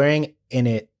 He's wearing in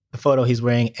it the photo. He's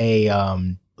wearing a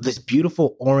this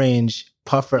beautiful orange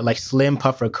puffer, like slim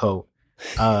puffer coat.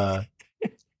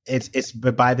 It's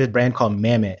by this brand called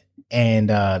Mammoth, and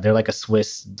they're like a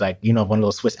Swiss, like one of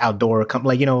those Swiss outdoor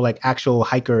like actual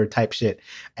hiker type shit.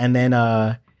 And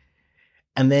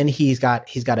then he's got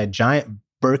a giant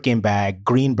Birkin bag,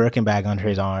 green Birkin bag under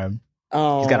his arm.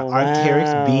 Oh, he's got an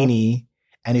Arc'teryx beanie.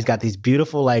 And he's got these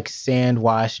beautiful like sand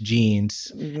wash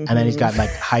jeans, and then he's got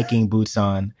like hiking boots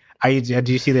on. Do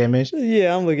you see the image?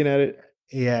 Yeah, I'm looking at it.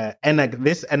 Yeah, and like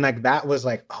this, and like that was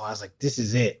like, oh, I was like, this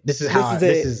is it. This is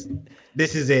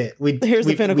it. Here's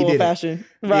the pinnacle of fashion,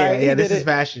 right? Yeah, this is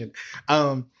fashion.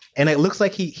 And it looks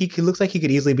like he looks like he could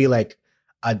easily be like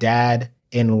a dad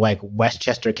in like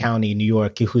Westchester County, New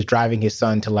York, who's driving his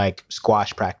son to like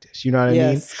squash practice. You know what I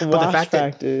mean? Squash but the fact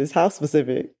practice. How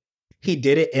specific? He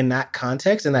did it in that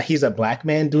context, and that he's a black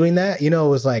man doing that, it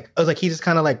was like he just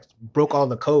kind of like broke all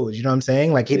the codes, you know what I'm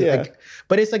saying? Like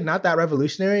but it's like not that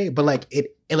revolutionary, but like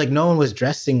it like no one was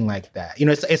dressing like that.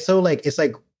 It's so like it's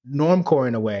like normcore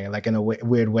in a way, like in a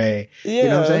weird way. Yeah, you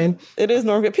know what I'm saying? It is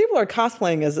normcore. People are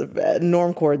cosplaying as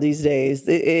normcore these days.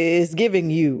 It's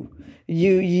giving y'all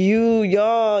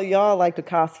like to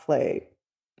cosplay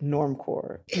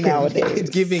normcore nowadays. It's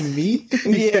giving me?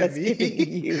 Yes, it's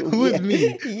giving you. Who is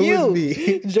me? Who is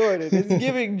me? Jordan. It's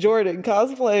giving Jordan.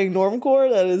 Cosplaying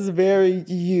normcore, that is very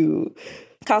you.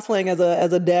 Cosplaying as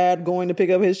a dad going to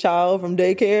pick up his child from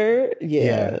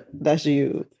daycare, that's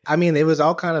you. I mean, it was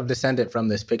all kind of descended from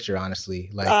this picture,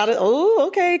 honestly. Like,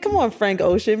 okay, come on, Frank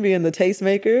Ocean being the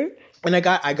tastemaker. And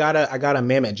I got a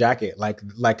Mammoth jacket, like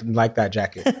that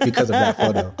jacket because of that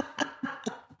photo.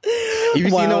 You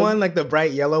seen the one, like the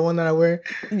bright yellow one that I wear?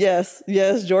 Yes,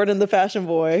 Jordan the fashion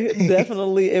boy,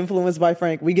 definitely influenced by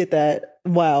Frank. We get that.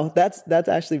 Wow, that's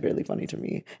actually really funny to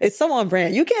me. It's so on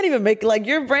brand. You can't even make like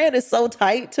your brand is so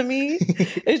tight to me.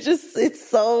 It's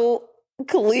so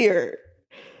clear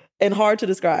and hard to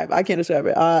describe. I can't describe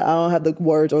it. I don't have the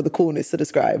words or the coolness to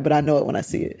describe, but I know it when I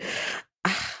see it.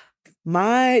 Do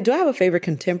I have a favorite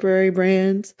contemporary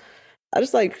brand? I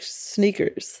just like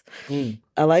sneakers.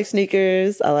 I like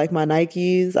sneakers. I like my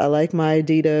Nikes. I like my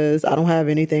Adidas. I don't have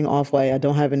anything Off-White. I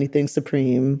don't have anything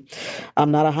Supreme.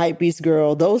 I'm not a Hypebeast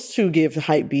girl. Those two give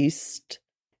Hypebeast,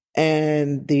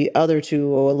 and the other two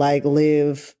will like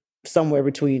live somewhere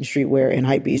between streetwear and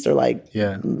Hypebeast, or like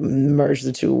merge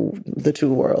the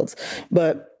two worlds.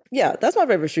 But yeah, that's my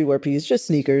favorite streetwear piece. Just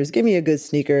sneakers. Give me a good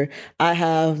sneaker. I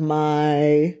have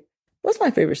what's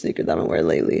my favorite sneaker that I've been wearing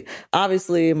lately?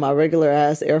 Obviously, my regular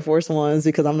ass Air Force Ones,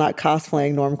 because I'm not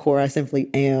cosplaying normcore. I simply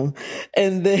am.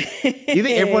 And then you think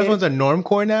Air Force Ones are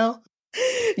normcore now?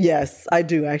 Yes, I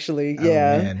do actually. Oh,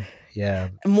 man. Yeah.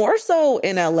 More so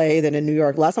in LA than in New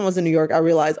York. Last time I was in New York, I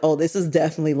realized, this is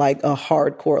definitely like a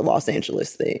hardcore Los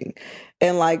Angeles thing.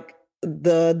 And like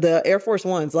the Air Force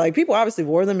Ones, like people obviously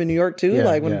wore them in New York too.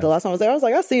 When the last time I was there, I was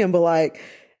like, I see them, but like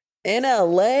in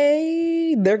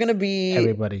LA, they're going to be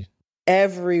everybody.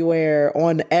 Everywhere,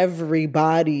 on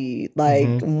everybody, like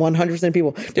 100% of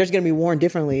people. They're just going to be worn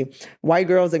differently. White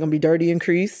girls are going to be dirty and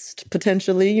creased,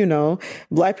 potentially,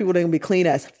 Black people, they're going to be clean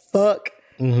as fuck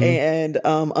and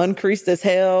uncreased as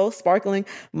hell, sparkling.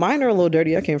 Mine are a little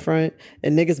dirty, I can't front.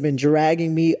 And niggas been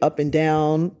dragging me up and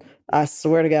down I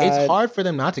swear to God. It's hard for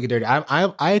them not to get dirty.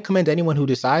 I commend anyone who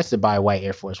decides to buy white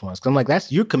Air Force Ones. Because I'm like,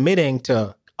 you're committing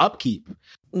to upkeep.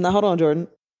 Now, hold on, Jordan.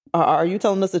 Are you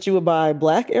telling us that you would buy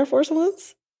black Air Force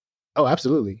Ones? Oh,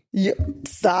 absolutely. Yeah,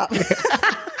 stop.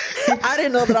 I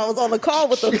didn't know that I was on the call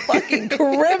with a fucking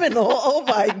criminal. Oh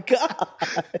my God.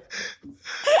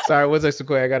 Sorry, what's that,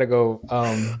 Sequoia? I gotta go.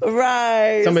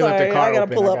 Right. Somebody left Sorry, the car I gotta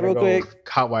open. pull up real quick.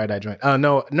 Hotwire that joint.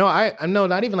 No,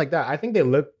 not even like that. I think they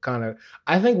look kind of.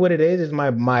 I think what it is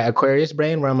my Aquarius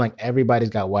brain, where I'm like, everybody's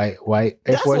got white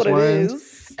Air Force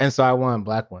Ones, and so I want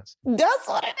black ones. That's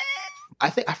what it is. I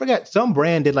forgot some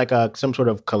brand did like some sort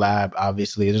of collab.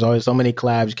 Obviously, there's always so many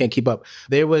collabs you can't keep up.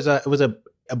 It was a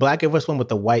black Air Force One with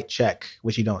the white check,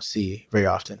 which you don't see very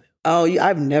often. Oh,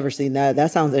 I've never seen that.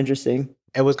 That sounds interesting.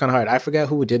 It was kind of hard. I forget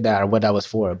who did that or what that was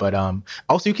for, but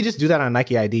also you could just do that on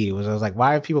Nike ID. I was like,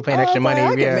 why are people paying extra money?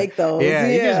 I can make those. Yeah,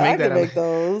 you just make I can make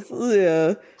those.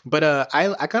 Yeah. But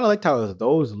I kind of liked how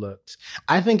those looked.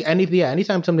 I think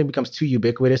anytime something becomes too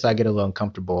ubiquitous, I get a little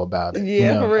uncomfortable about it.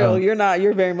 Yeah, for real.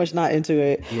 You're very much not into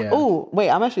it. Yeah. Oh, wait,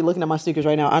 I'm actually looking at my sneakers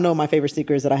right now. I know my favorite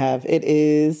sneakers that I have. It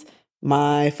is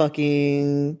my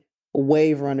fucking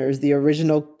Wave Runners, the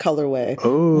original colorway.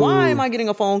 Ooh. Why am I getting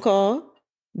a phone call?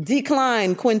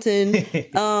 Decline, Quentin.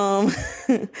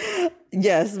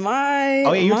 Yes, my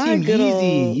oh yeah, you're my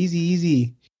team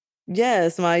Yeezy.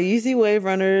 Yes, my Yeezy Wave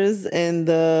Runners in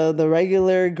the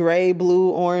regular gray,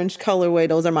 blue, orange colorway.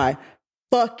 Those are my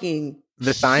fucking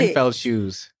the Seinfeld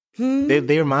shoes.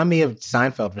 They remind me of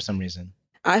Seinfeld for some reason.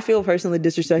 I feel personally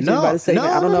disrespected by the statement.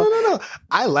 I don't know. No.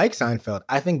 I like Seinfeld.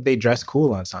 I think they dress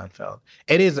cool on Seinfeld.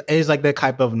 It is like the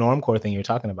type of normcore thing you're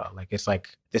talking about. Like it's like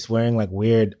this wearing like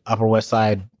weird Upper West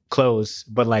Side clothes,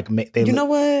 but like they. You know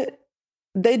what?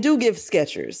 They do give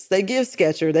Skechers. They give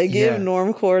Skechers. They give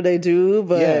normcore. They do,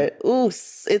 but ooh,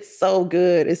 it's so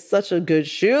good. It's such a good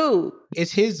shoe.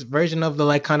 It's his version of the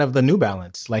like kind of the New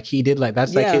Balance. Like he did like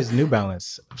that's like his New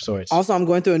Balance of sorts. Also, I'm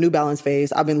going through a New Balance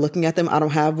phase. I've been looking at them. I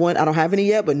don't have one. I don't have any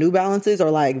yet, but New Balances are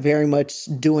like very much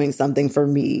doing something for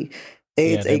me.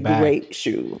 It's a great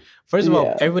shoe. First of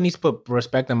all, everyone needs to put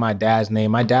respect on my dad's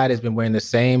name. My dad has been wearing the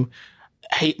same.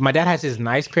 My dad has his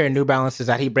nice pair of New Balances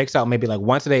that he breaks out maybe like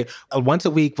once a day, once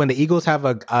a week when the Eagles have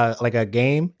a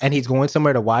game and he's going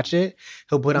somewhere to watch it.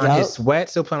 He'll put on his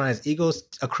sweats. He'll put on his Eagles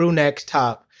a crew neck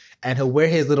top, and he'll wear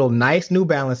his little nice New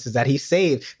Balances that he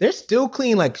saved. They're still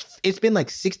clean. Like it's been like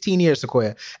 16 years,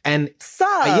 Sequoia. And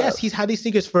yes, he's had these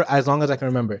sneakers for as long as I can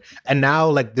remember. And now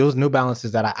like those New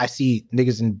Balances that I see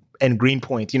niggas in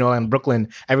Greenpoint, in Brooklyn,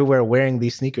 everywhere wearing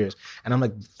these sneakers. And I'm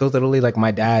like, those literally like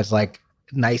my dad's like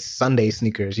nice Sunday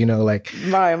sneakers, like.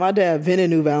 Right, my dad invented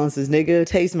New Balances, nigga,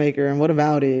 tastemaker, and what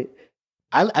about it?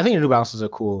 I think the New Balances are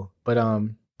cool, but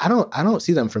I don't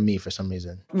see them for me for some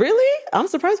reason. Really? I'm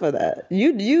surprised by that.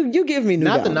 You give me New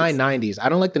Balance. Not the 990s. I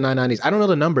don't like the 990s. I don't know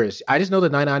the numbers. I just know the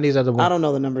 990s are the ones. I don't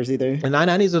know the numbers either. The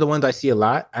 990s are the ones I see a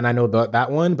lot, and I know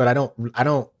that one, but I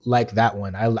don't like that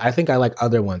one. I think I like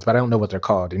other ones, but I don't know what they're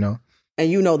called, And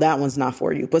that one's not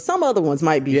for you, but some other ones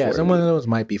might be for you. Yeah, some of those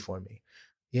might be for me.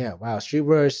 Yeah, wow.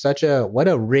 Streetwear is such a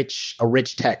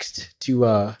rich text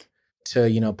to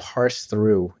parse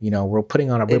through. We're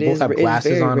putting on we both have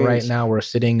glasses on right now. We're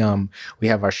sitting we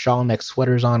have our shawl neck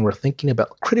sweaters on. We're thinking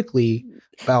about critically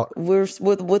about we're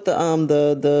with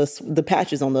the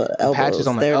patches on the elbows. Patches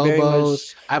on the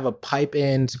elbows. I have a pipe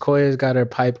in. Sequoia's got her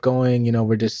pipe going.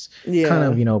 We're just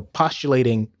kind of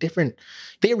postulating different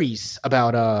theories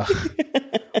about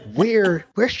where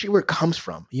streetwear comes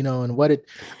from, and what it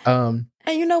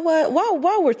And you know what?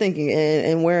 While we're thinking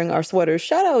and wearing our sweaters,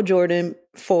 shout out Jordan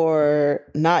for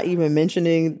not even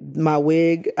mentioning my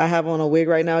wig. I have on a wig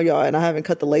right now, y'all, and I haven't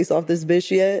cut the lace off this bitch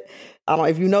yet. I don't know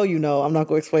if you know. I'm not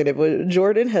going to explain it, but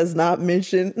Jordan has not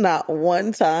mentioned not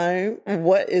one time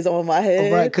what is on my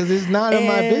head. Right, because it's none of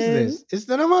my business. It's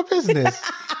none of my business.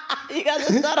 You guys,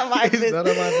 it's none of my business. None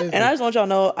of my business. And I just want y'all to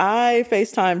know, I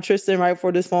FaceTimed Tristan right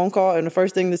before this phone call, and the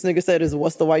first thing this nigga said is,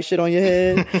 "What's the white shit on your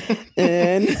head?"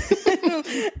 and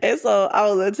so I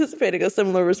was anticipating a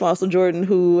similar response from Jordan,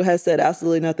 who has said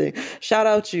absolutely nothing. Shout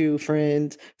out you,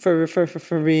 friend, for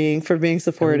being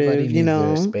supportive. Everybody needs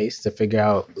their space to figure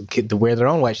out to wear their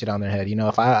own white shit on their head.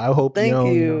 If I hope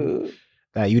Thank you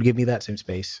that you'd give me that same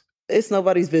space. It's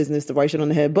nobody's business to white shit on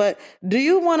the head. But do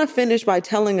you want to finish by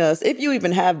telling us, if you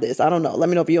even have this, I don't know, let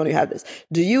me know if you only have this.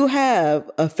 Do you have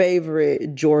a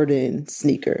favorite Jordan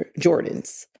sneaker?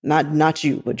 Jordans. Not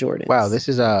you, but Jordans. Wow, this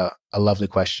is a lovely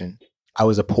question. I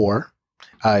was a poor.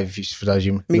 For those of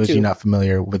you not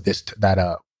familiar with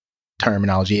that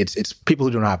terminology, it's people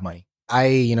who don't have money.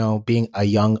 being a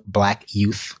young Black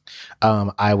youth,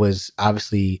 I was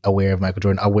obviously aware of Michael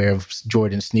Jordan, aware of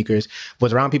Jordan sneakers,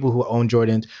 was around people who owned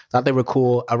Jordans, thought they were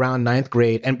cool around 9th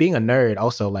grade. And being a nerd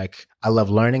also, like, I love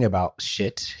learning about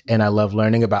shit, and I love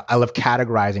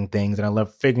categorizing things, and I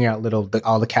love figuring out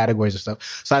all the categories and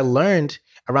stuff. So I learned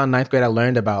around 9th grade, I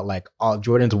learned about like all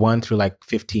Jordans 1 through like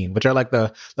 15, which are like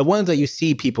the ones that you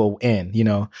see people in,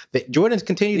 the Jordans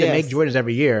continue to make Jordans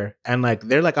every year. And like,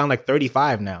 they're like on like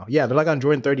 35 now. Yeah. They're like on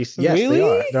Jordan 30. Yes, really?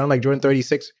 They are. They're on like Jordan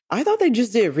 36. I thought they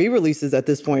just did re-releases at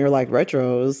this point, or like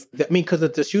retros. I mean, because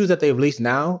the shoes that they release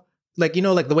now, like,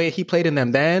 like the way he played in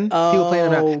them then, people play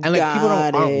them now. And like, people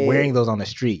aren't wearing those on the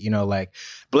street, like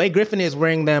Blake Griffin is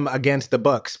wearing them against the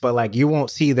Bucks, but like you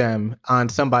won't see them on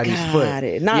somebody's foot.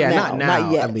 Not now,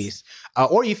 yet. At least.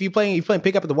 Or if you're playing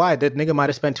pickup at the Y, that nigga might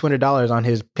have spent $200 on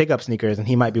his pickup sneakers, and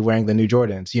he might be wearing the new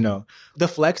Jordans. The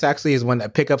flex actually is when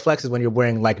pickup flex is when you're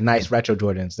wearing like nice retro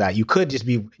Jordans that you could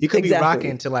be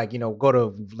rocking to like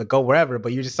go wherever,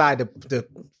 but you decide to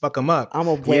fuck them up. I'm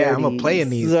gonna play in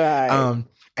these. Right.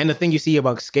 And the thing you see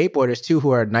about skateboarders too,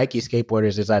 who are Nike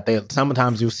skateboarders, is that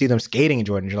sometimes you'll see them skating in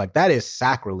Jordans. You're like, that is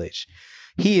sacrilege.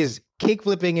 He is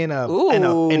kickflipping in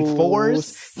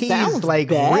fours. He's like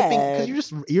ripping,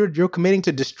 because you're committing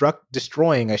to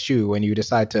destroying a shoe when you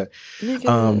decide to.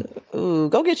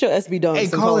 Go get your SB Dunks. Hey,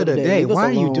 call it a day. Why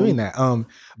are you doing that?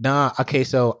 Okay.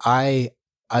 So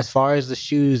as far as the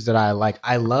shoes that I like,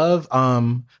 I love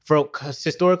because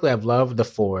historically I've loved the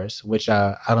 4s, which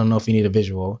I don't know if you need a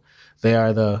visual. They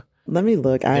are let me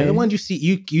look. They're the ones you see.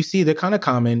 You see they're kind of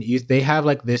common. They have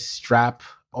like this strap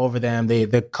over them.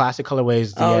 The classic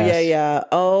colorways. Yeah.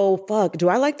 Oh fuck. Do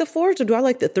I like the 4s or do I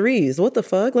like the 3s? What the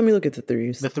fuck? Let me look at the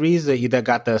 3s. The 3s that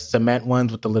got the cement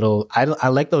ones with the little. I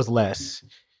like those less.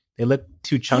 They look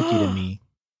too chunky to me.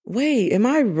 Wait, am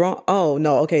I wrong? Oh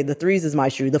no. Okay, the 3s is my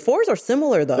shoe. The 4s are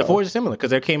similar though. The 4s are similar because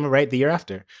they came right the year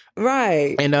after.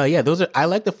 Right. And those are. I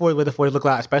like the 4s where the 4s look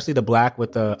like, especially the black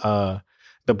with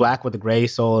the black with the gray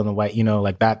sole and the white,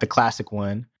 like that, the classic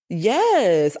one.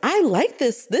 Yes, I like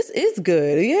this. This is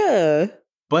good. Yeah.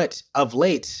 But of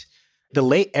late, the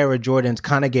late era Jordans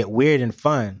kind of get weird and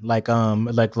fun, like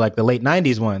the late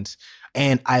 90s ones.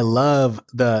 And I love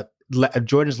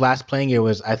Jordan's last playing year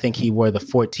was, I think he wore the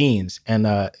 14s. And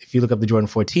if you look up the Jordan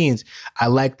 14s, I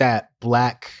like that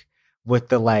black with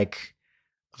the like,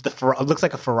 it looks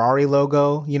like a Ferrari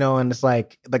logo, and it's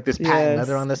like this patent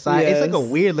leather on the side. Yes. It's like a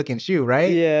weird looking shoe,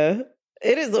 right? Yeah.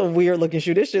 It is a weird looking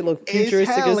shoe. This shit looks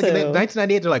futuristic as hell. Like in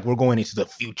 1998, they're like, we're going into the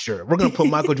future. We're going to put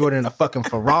Michael Jordan in a fucking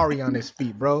Ferrari on his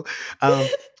feet, bro. And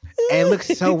it looks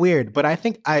so weird, but I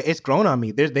think it's grown on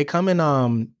me. They come in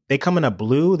a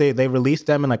blue. They released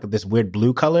them in like this weird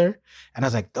blue color. And I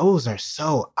was like, those are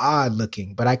so odd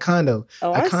looking, but I kind of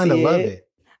love it.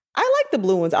 I like the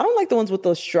blue ones. I don't like the ones with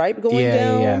the stripe going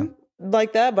down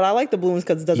like that, but I like the blue ones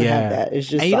because it doesn't have that. It's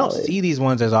just and you solid. don't see these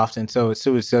ones as often, so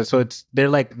they're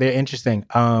interesting,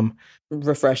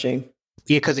 refreshing.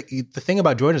 Yeah, because the thing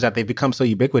about Jordan is that they've become so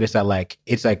ubiquitous that like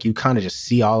it's like you kind of just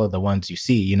see all of the ones you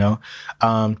see,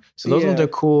 So those ones are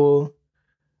cool.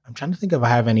 I'm trying to think if I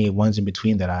have any ones in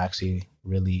between that I actually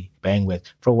really bang with.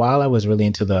 For a while, I was really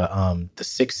into the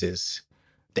 6s.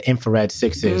 The infrared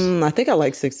 6s. I think I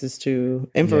like 6s too.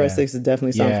 Infrared 6s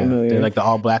definitely sound familiar. They're like the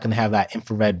all black and they have that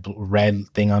infrared red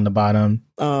thing on the bottom.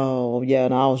 Oh yeah,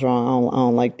 no, I was wrong. I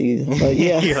don't like these. But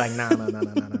yeah, you're like no.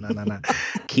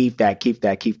 Keep that.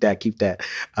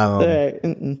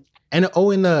 And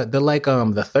in the like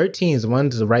the 13s,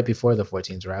 ones right before the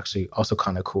 14s were actually also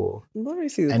kind of cool. Let me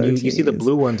see the and 13s. You see the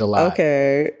blue ones a lot.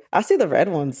 Okay, I see the red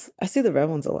ones.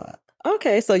 A lot.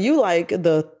 Okay, so you like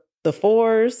the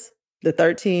 4s. The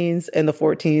 13s and the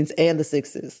 14s and the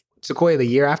 6s. Sequoia, the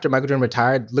year after Michael Jordan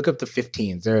retired, look up the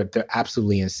 15s. They're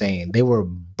absolutely insane. They were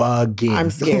bugging.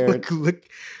 I'm scared.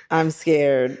 I'm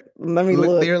scared. Let me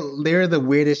look. They're the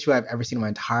weirdest shoe I've ever seen in my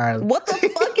entire life. What the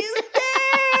fuck is that?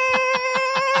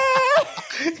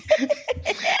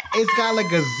 It's got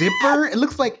like a zipper. It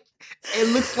looks like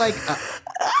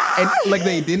and like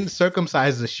they didn't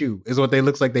circumcise the shoe is what they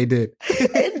looks like they did.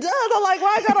 It does. I'm like,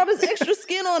 why I got all this extra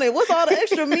skin on it? What's all the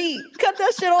extra meat? Cut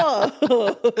that shit off.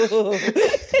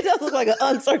 It does look like an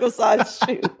uncircumcised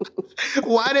shoe.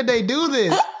 Why did they do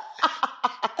this?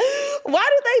 Why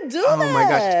did they do that? Oh my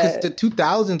gosh, because the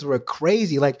 2000s were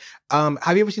crazy. Like,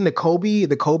 have you ever seen the Kobe?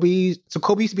 So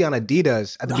Kobe used to be on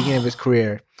Adidas at the beginning of his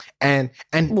career. And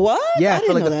what? Yeah,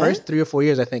 for like the first 3 or 4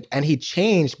 years, I think. And he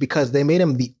changed because they made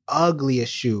him the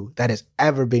ugliest shoe that has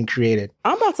ever been created.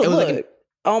 I'm about to look.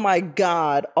 Oh my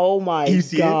God. Oh my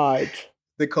God.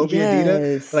 The Kobe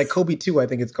Adidas? Like Kobe 2, I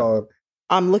think it's called.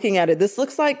 I'm looking at it. It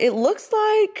looks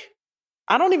like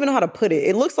I don't even know how to put it.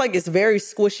 It looks like it's very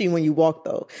squishy when you walk,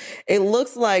 though. It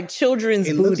looks like children's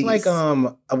booties. It looks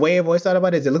like a way I've always thought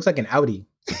about it is it looks like an Audi.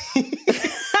 It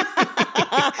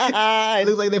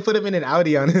looks like they put him in an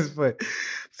Audi on his foot.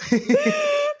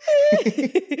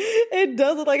 It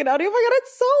does look like an Audi. Oh my God,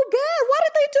 it's so bad. Why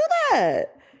did they do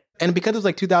that? And because it was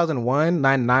like 2001,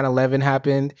 9/11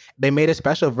 happened, they made a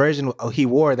special version he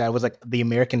wore that was like the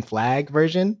American flag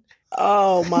version.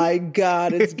 Oh my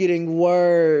God, it's getting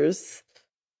worse.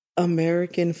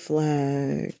 American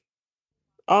flag.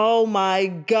 Oh my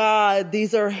God,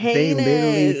 these are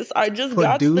heinous. I just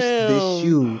got them. Produced this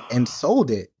shoe and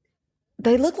sold it.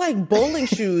 They look like bowling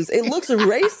shoes. It looks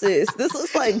racist. This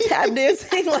looks like tap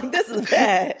dancing. Like, this is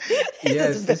bad.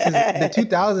 This is bad. The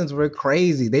 2000s were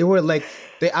crazy. They were like,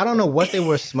 I don't know what they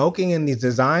were smoking in these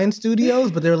design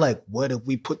studios, but they're like, what if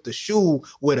we put the shoe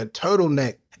with a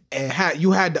turtleneck and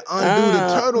you had to undo the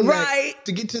turtleneck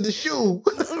to get to the shoe?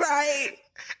 Right.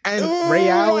 And Ray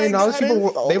Allen, all these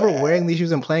people, they were wearing these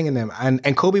shoes and playing in them.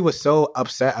 And Kobe was so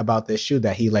upset about this shoe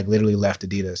that he like literally left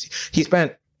Adidas. He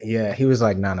was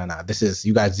like, no,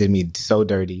 you guys did me so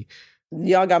dirty.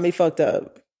 Y'all got me fucked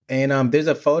up. And there's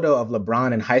a photo of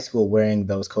LeBron in high school wearing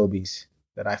those Kobe's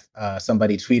that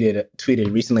somebody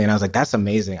tweeted recently, and I was like, that's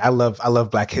amazing. I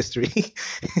love Black history.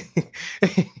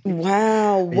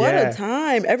 Wow, what a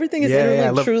time. Everything is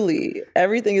interlinked, truly.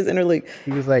 Everything is interlinked.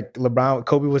 He was like,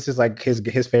 Kobe was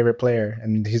his favorite player,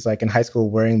 and he's like in high school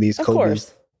wearing these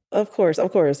Kobe's. Of course.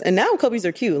 And now Kobe's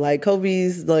are cute. Like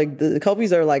Kobe's, like the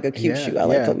Kobe's are like a cute shoe. I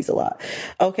like Kobe's a lot.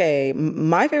 Okay,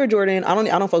 my favorite Jordan. I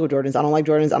don't fuck with Jordans. I don't like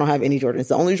Jordans. I don't have any Jordans.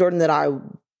 The only Jordan that I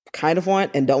kind of want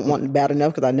and don't want bad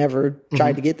enough because I never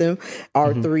tried to get them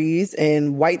are 3s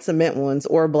and white cement ones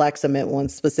or black cement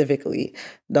ones specifically.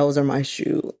 Those are my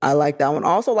shoe. I like that one. I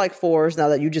also like 4s. Now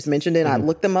that you just mentioned it, I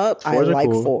looked them up. I like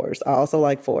cool. 4s. I also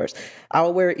like 4s. I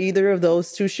will wear either of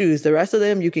those 2 shoes. The rest of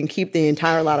them, you can keep the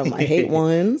entire lot of my hate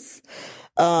ones.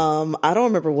 I don't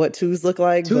remember what 2s look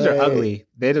like. 2s are ugly.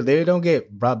 They don't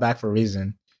get brought back for a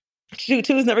reason. Shoot,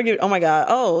 2s never get. Oh my God.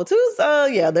 Oh,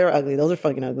 2s. Yeah, they're ugly. Those are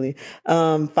fucking ugly.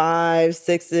 5s,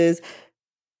 6s.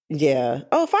 Yeah.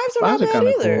 Oh, 5s are not bad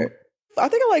either. Cool. I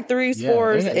think I like 3s,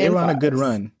 4s, and 5s. They were on a good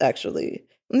run, actually.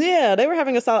 Yeah, they were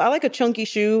having a solid. I like a chunky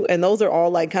shoe, and those are all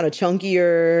like kind of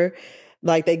chunkier.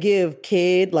 Like they give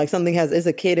kid, like something is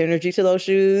a kid energy to those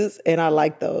shoes, and I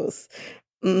like those.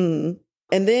 And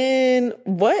then,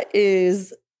 what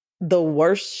is the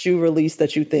worst shoe release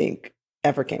that you think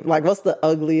ever came? Like, what's the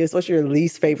ugliest? What's your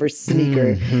least favorite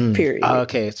sneaker? Period.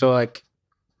 Okay, so like,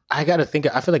 I gotta think.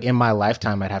 I feel like in my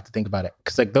lifetime, I'd have to think about it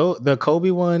because like the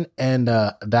Kobe one and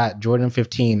that Jordan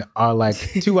 15 are like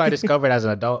 2 I discovered as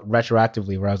an adult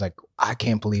retroactively, where I was like, I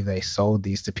can't believe they sold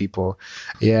these to people.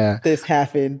 Yeah, this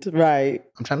happened, right?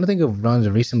 I'm trying to think of runs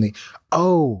recently.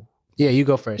 Oh, yeah, you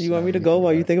go first. You want me to go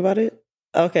while you think about it?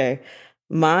 Okay,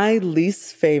 my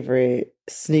least favorite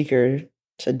sneaker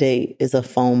to date is a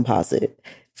Foamposite.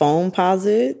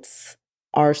 Foamposites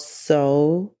are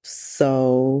so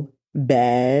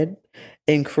bad,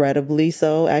 incredibly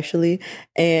so, actually.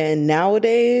 And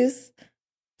nowadays,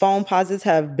 Foamposites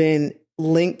have been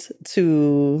linked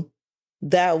to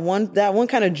that one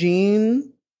kind of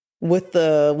jean with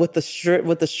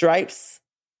the stripes,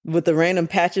 with the random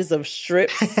patches of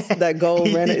strips that go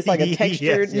random. It's like a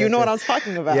textured. Yes, what I'm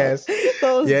talking about. Yes.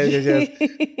 Yes.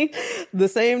 The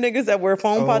same niggas that wear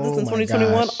Foamposites in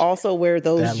 2021 also wear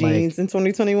those jeans in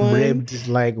 2021. Ribbed,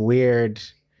 like weird.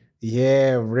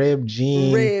 Yeah, ribbed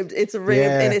jeans. Ribbed. It's ribbed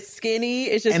and it's skinny.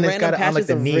 It's just random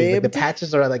patches of knee. ribbed. Like the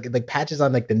patches are like patches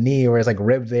on like the knee where it's like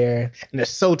ribbed there. And they're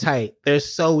so tight. It's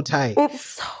so bad.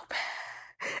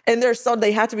 And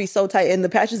they have to be so tight. And the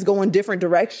patches go in different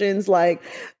directions. Like,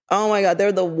 oh my God,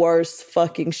 they're the worst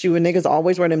fucking shoe. And niggas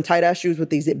always wear them tight ass shoes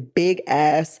with these big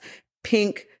ass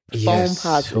pink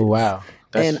Foamposites. Oh, wow.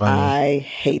 That's funny. I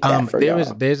hate that for y'all.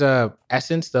 There's a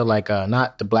Essence, the like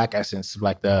not the Black Essence,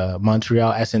 like the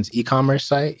Montreal Essence e-commerce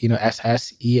site.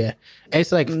 SS. Yeah,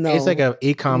 it's like a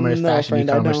e-commerce fashion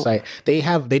e-commerce site. They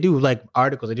do like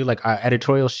articles. They do like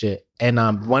editorial shit. And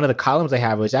one of the columns they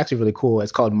have is actually really cool.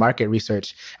 It's called Market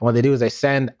Research. And what they do is they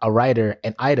send a writer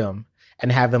an item and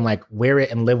have them like wear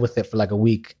it and live with it for like a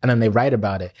week, and then they write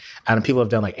about it. And people have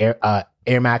done like Air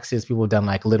Maxes. People have done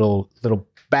like little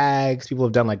bags. People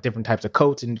have done like different types of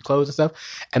coats and clothes and stuff.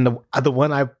 And the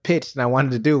one I pitched and I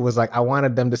wanted to do was like, I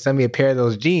wanted them to send me a pair of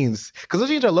those jeans because those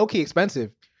jeans are low key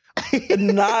expensive.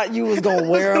 Not you was gonna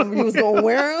wear them. You was gonna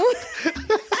wear them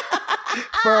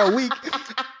for a week.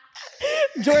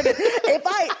 Jordan, if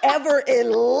I ever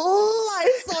in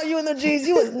life saw you in the jeans,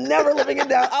 you was never living it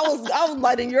down. I was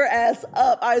lighting your ass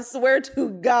up. I swear to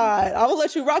God. I will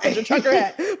let you rock with your trucker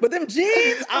hat. But them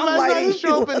jeans, I'm lighting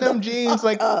show up in them jeans,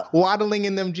 like waddling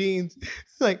in them jeans.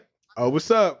 It's like, oh,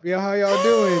 what's up? Yeah, how y'all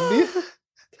doing?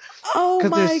 Oh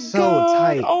my so God.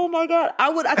 tight. Oh my God.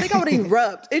 I think I would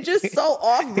erupt. It's just so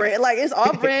off brand. Like it's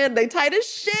off brand. They tight as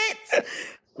shit.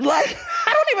 Like,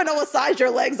 I don't even know what size your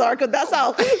legs are because that's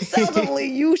how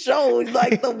seldomly you show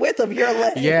like the width of your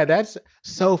legs. Yeah, that's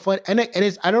so fun. And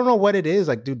it's I don't know what it is.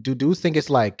 Like, do dudes think it's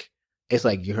like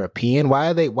European? Why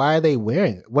are they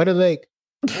wearing it? What are they?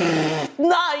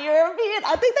 Not European.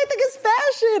 I think they think it's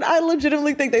fashion. I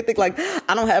legitimately think they think like,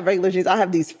 I don't have regular jeans. I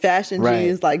have these fashion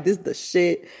jeans. Like, this is the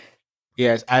shit.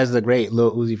 Yes, as the great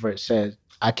Lil Uzi Vert said,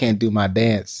 I can't do my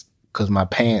dance because my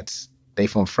pants, they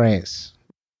from France.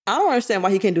 I don't understand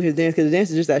why he can't do his dance because the dance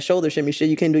is just that shoulder shimmy shit.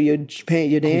 You can't do your dance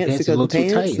because the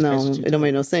pants. No, it don't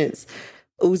make no sense.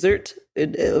 Uzert,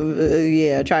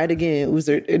 yeah, try it again.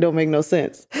 Uzert, it don't make no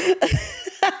sense.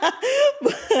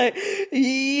 But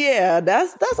yeah,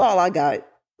 that's all I got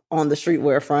on the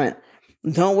streetwear front.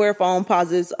 Don't wear phone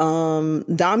posits.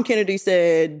 Dom Kennedy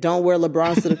said, "Don't wear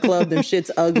LeBrons to the club. Them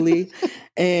shit's ugly."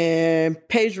 And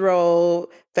Pedro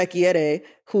Vecchiere,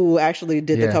 who actually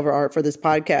did the cover art for this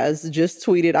podcast, just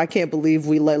tweeted, "I can't believe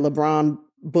we let LeBron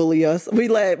bully us. We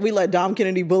let Dom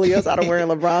Kennedy bully us out of wearing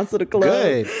LeBrons to the club."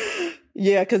 Good.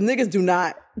 Yeah, because niggas do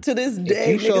not, to this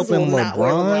day, niggas will not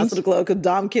wear LeBrons to the club because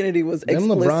Dom Kennedy was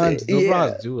explicit.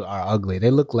 LeBrons are ugly.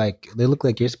 They look like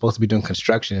you're supposed to be doing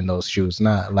construction in those shoes,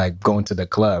 not like going to the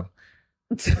club.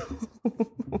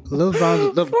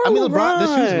 LeBron, the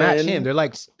shoes match him. They're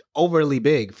like overly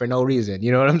big for no reason.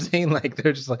 You know what I'm saying? Like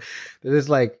they're just like.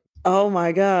 Oh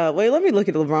my God. Wait, let me look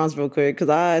at LeBrons real quick because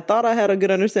I thought I had a good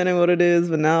understanding of what it is,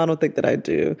 but now I don't think that I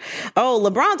do. Oh,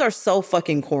 LeBrons are so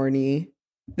fucking corny.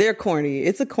 They're corny.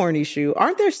 It's a corny shoe.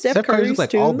 Aren't there Steph Curry's look like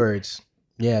too? Allbirds.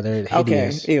 Yeah, they're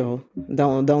hideous. Okay, ew.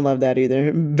 Don't love that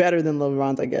either. Better than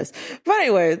LeBron's, I guess. But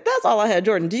anyway, that's all I had.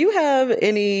 Jordan, do you have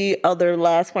any other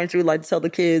last points you would like to tell the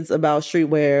kids about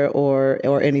streetwear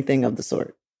or anything of the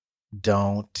sort?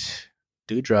 Don't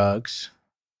do drugs.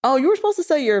 Oh, you were supposed to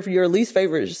say your least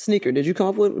favorite sneaker. Did you come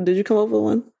up with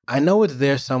one? I know it's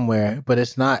there somewhere, but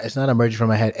it's not emerging from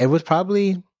my head. It was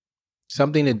probably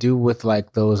something to do with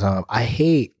like those. I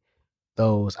hate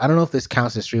those. I don't know if this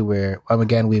counts as streetwear.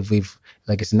 Again, we've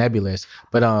like it's nebulous,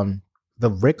 but the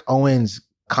Rick Owens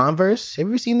Converse. Have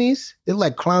you ever seen these? They're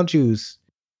like clown shoes.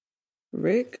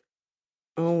 Rick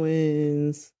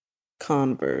Owens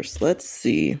Converse. Let's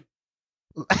see.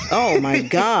 Oh my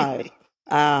God.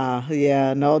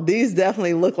 Yeah, no, these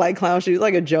definitely look like clown shoes,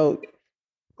 like a joke.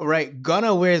 Right,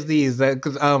 Gunna wears these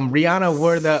because Rihanna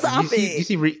wore the.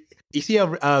 You see how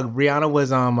Rihanna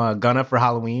was Gunna for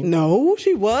Halloween? No,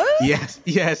 she was?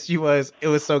 Yes, she was. It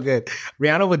was so good.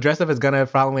 Rihanna would dress up as Gunna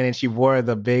for Halloween and she wore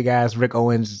the big ass Rick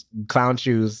Owens clown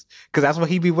shoes because that's what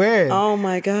he'd be wearing. Oh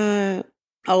my God.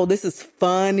 Oh, this is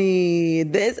funny.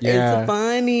 This is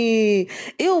funny.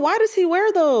 Ew, why does he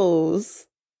wear those?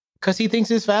 Because he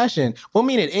thinks it's fashion. Well, I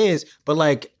mean, it is, but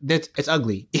like, it's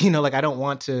ugly. You know, like I don't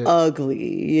want to.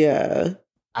 Ugly, yeah.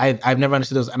 I've never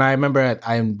understood those, and I remember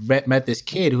I met this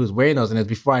kid who was wearing those, and it was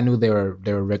before I knew they were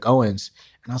Rick Owens,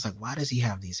 and I was like, why does he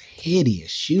have these hideous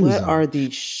shoes? What are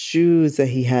these shoes that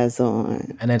he has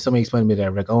on? And then somebody explained to me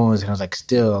that Rick Owens, and I was like,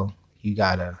 still, you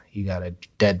gotta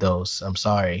dead those. I'm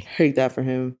sorry. Hate that for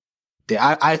him.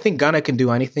 I think Gunna can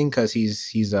do anything because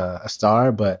he's a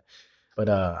star, but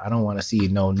I don't want to see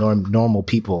no normal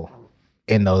people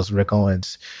in those Rick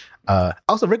Owens.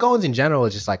 Also, Rick Owens in general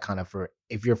is just like kind of for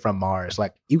if you're from Mars,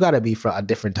 like you got to be from a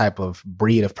different type of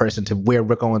breed of person to wear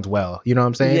Rick Owens well. You know what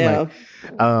I'm saying? Yeah.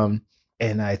 Like,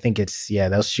 and I think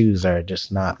those shoes are just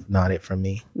not it for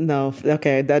me. No,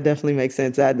 okay, that definitely makes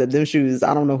sense. Them shoes,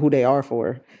 I don't know who they are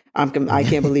for. I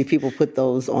can't believe people put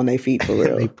those on their feet for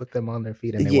real. They put them on their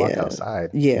feet and they walk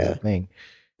outside. Yeah,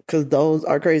 because those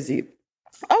are crazy.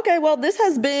 Okay, well, this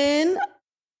has been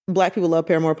Black People Love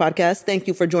Paramore podcast. Thank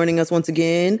you for joining us once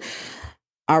again.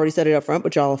 I already said it up front,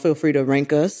 but y'all feel free to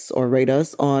rank us or rate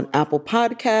us on Apple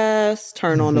Podcasts,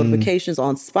 turn on notifications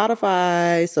on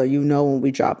Spotify so you know when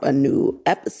we drop a new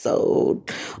episode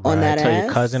on that Tell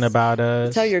your cousin about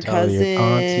us. Tell your cousin. Your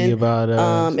auntie about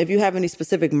us. If you have any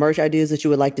specific merch ideas that you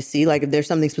would like to see, like if there's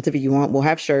something specific you want, we'll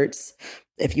have shirts.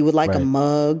 If you would like a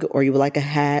mug or you would like a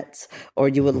hat or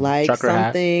you would like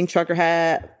trucker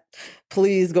hat,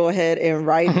 please go ahead and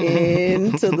write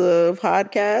in to the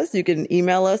podcast. You can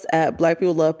email us at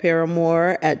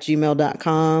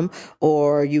blackpeopleloveparamore@gmail.com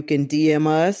or you can DM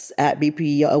us at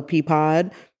BPOP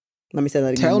pod. Let me say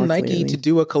that again. Tell more Nike clearly. to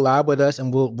do a collab with us,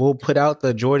 and we'll put out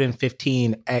the Jordan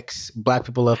 15 X Black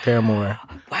People Love Paramore.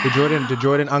 Wow. The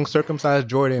Jordan uncircumcised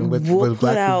Jordan with We'll with put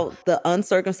black out the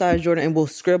uncircumcised Jordan and we'll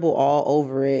scribble all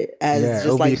over it as Yeah, just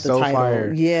it'll like be the so title.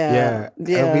 fire. Yeah.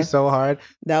 It'll be so hard.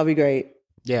 That would be great.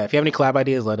 Yeah, if you have any collab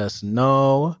ideas, let us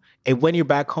know. And when you're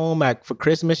back home for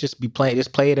Christmas, just play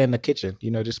it in the kitchen.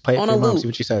 You know, just play it On for a your mom, loop. see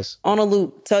what she says. On a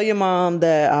loop. Tell your mom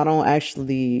that I don't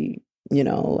actually, I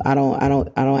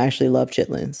don't actually love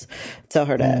chitlins. Tell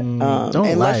her that. Don't lie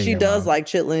Unless to she your does mom. like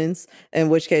chitlins, in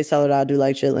which case tell her that I do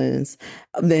like chitlins.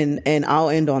 And I'll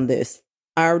end on this.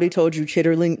 I already told you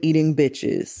chitterling eating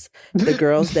bitches. The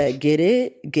girls that get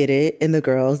it, and the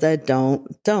girls that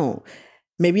don't.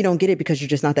 Maybe you don't get it because you're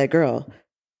just not that girl.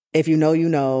 If you know, you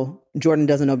know. Jordan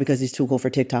doesn't know because he's too cool for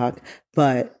TikTok.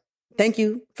 But thank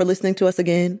you for listening to us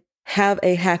again. Have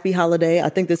a happy holiday. I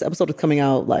think this episode is coming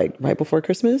out like right before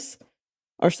Christmas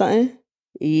or something.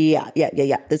 Yeah.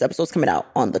 This episode's coming out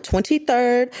on the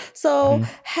 23rd. So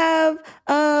have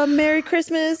a Merry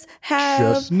Christmas.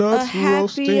 Have Chestnuts a happy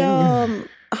roasting.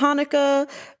 Hanukkah.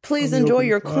 Please On the enjoy open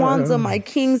your Kwanzaa, fire. my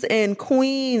kings and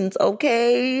queens,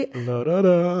 okay? La, da,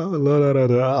 da, la, da, da,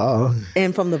 da.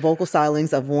 And from the vocal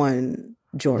stylings of one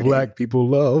Jordan. Black people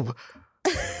love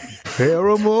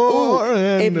Paramore Ooh,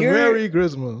 if and you're- Merry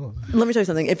Christmas. Let me tell you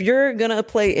something. If you're gonna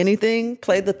play anything,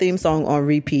 play the theme song on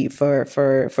repeat for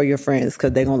your friends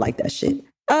because they're gonna like that shit.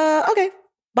 Okay.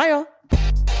 Bye, y'all.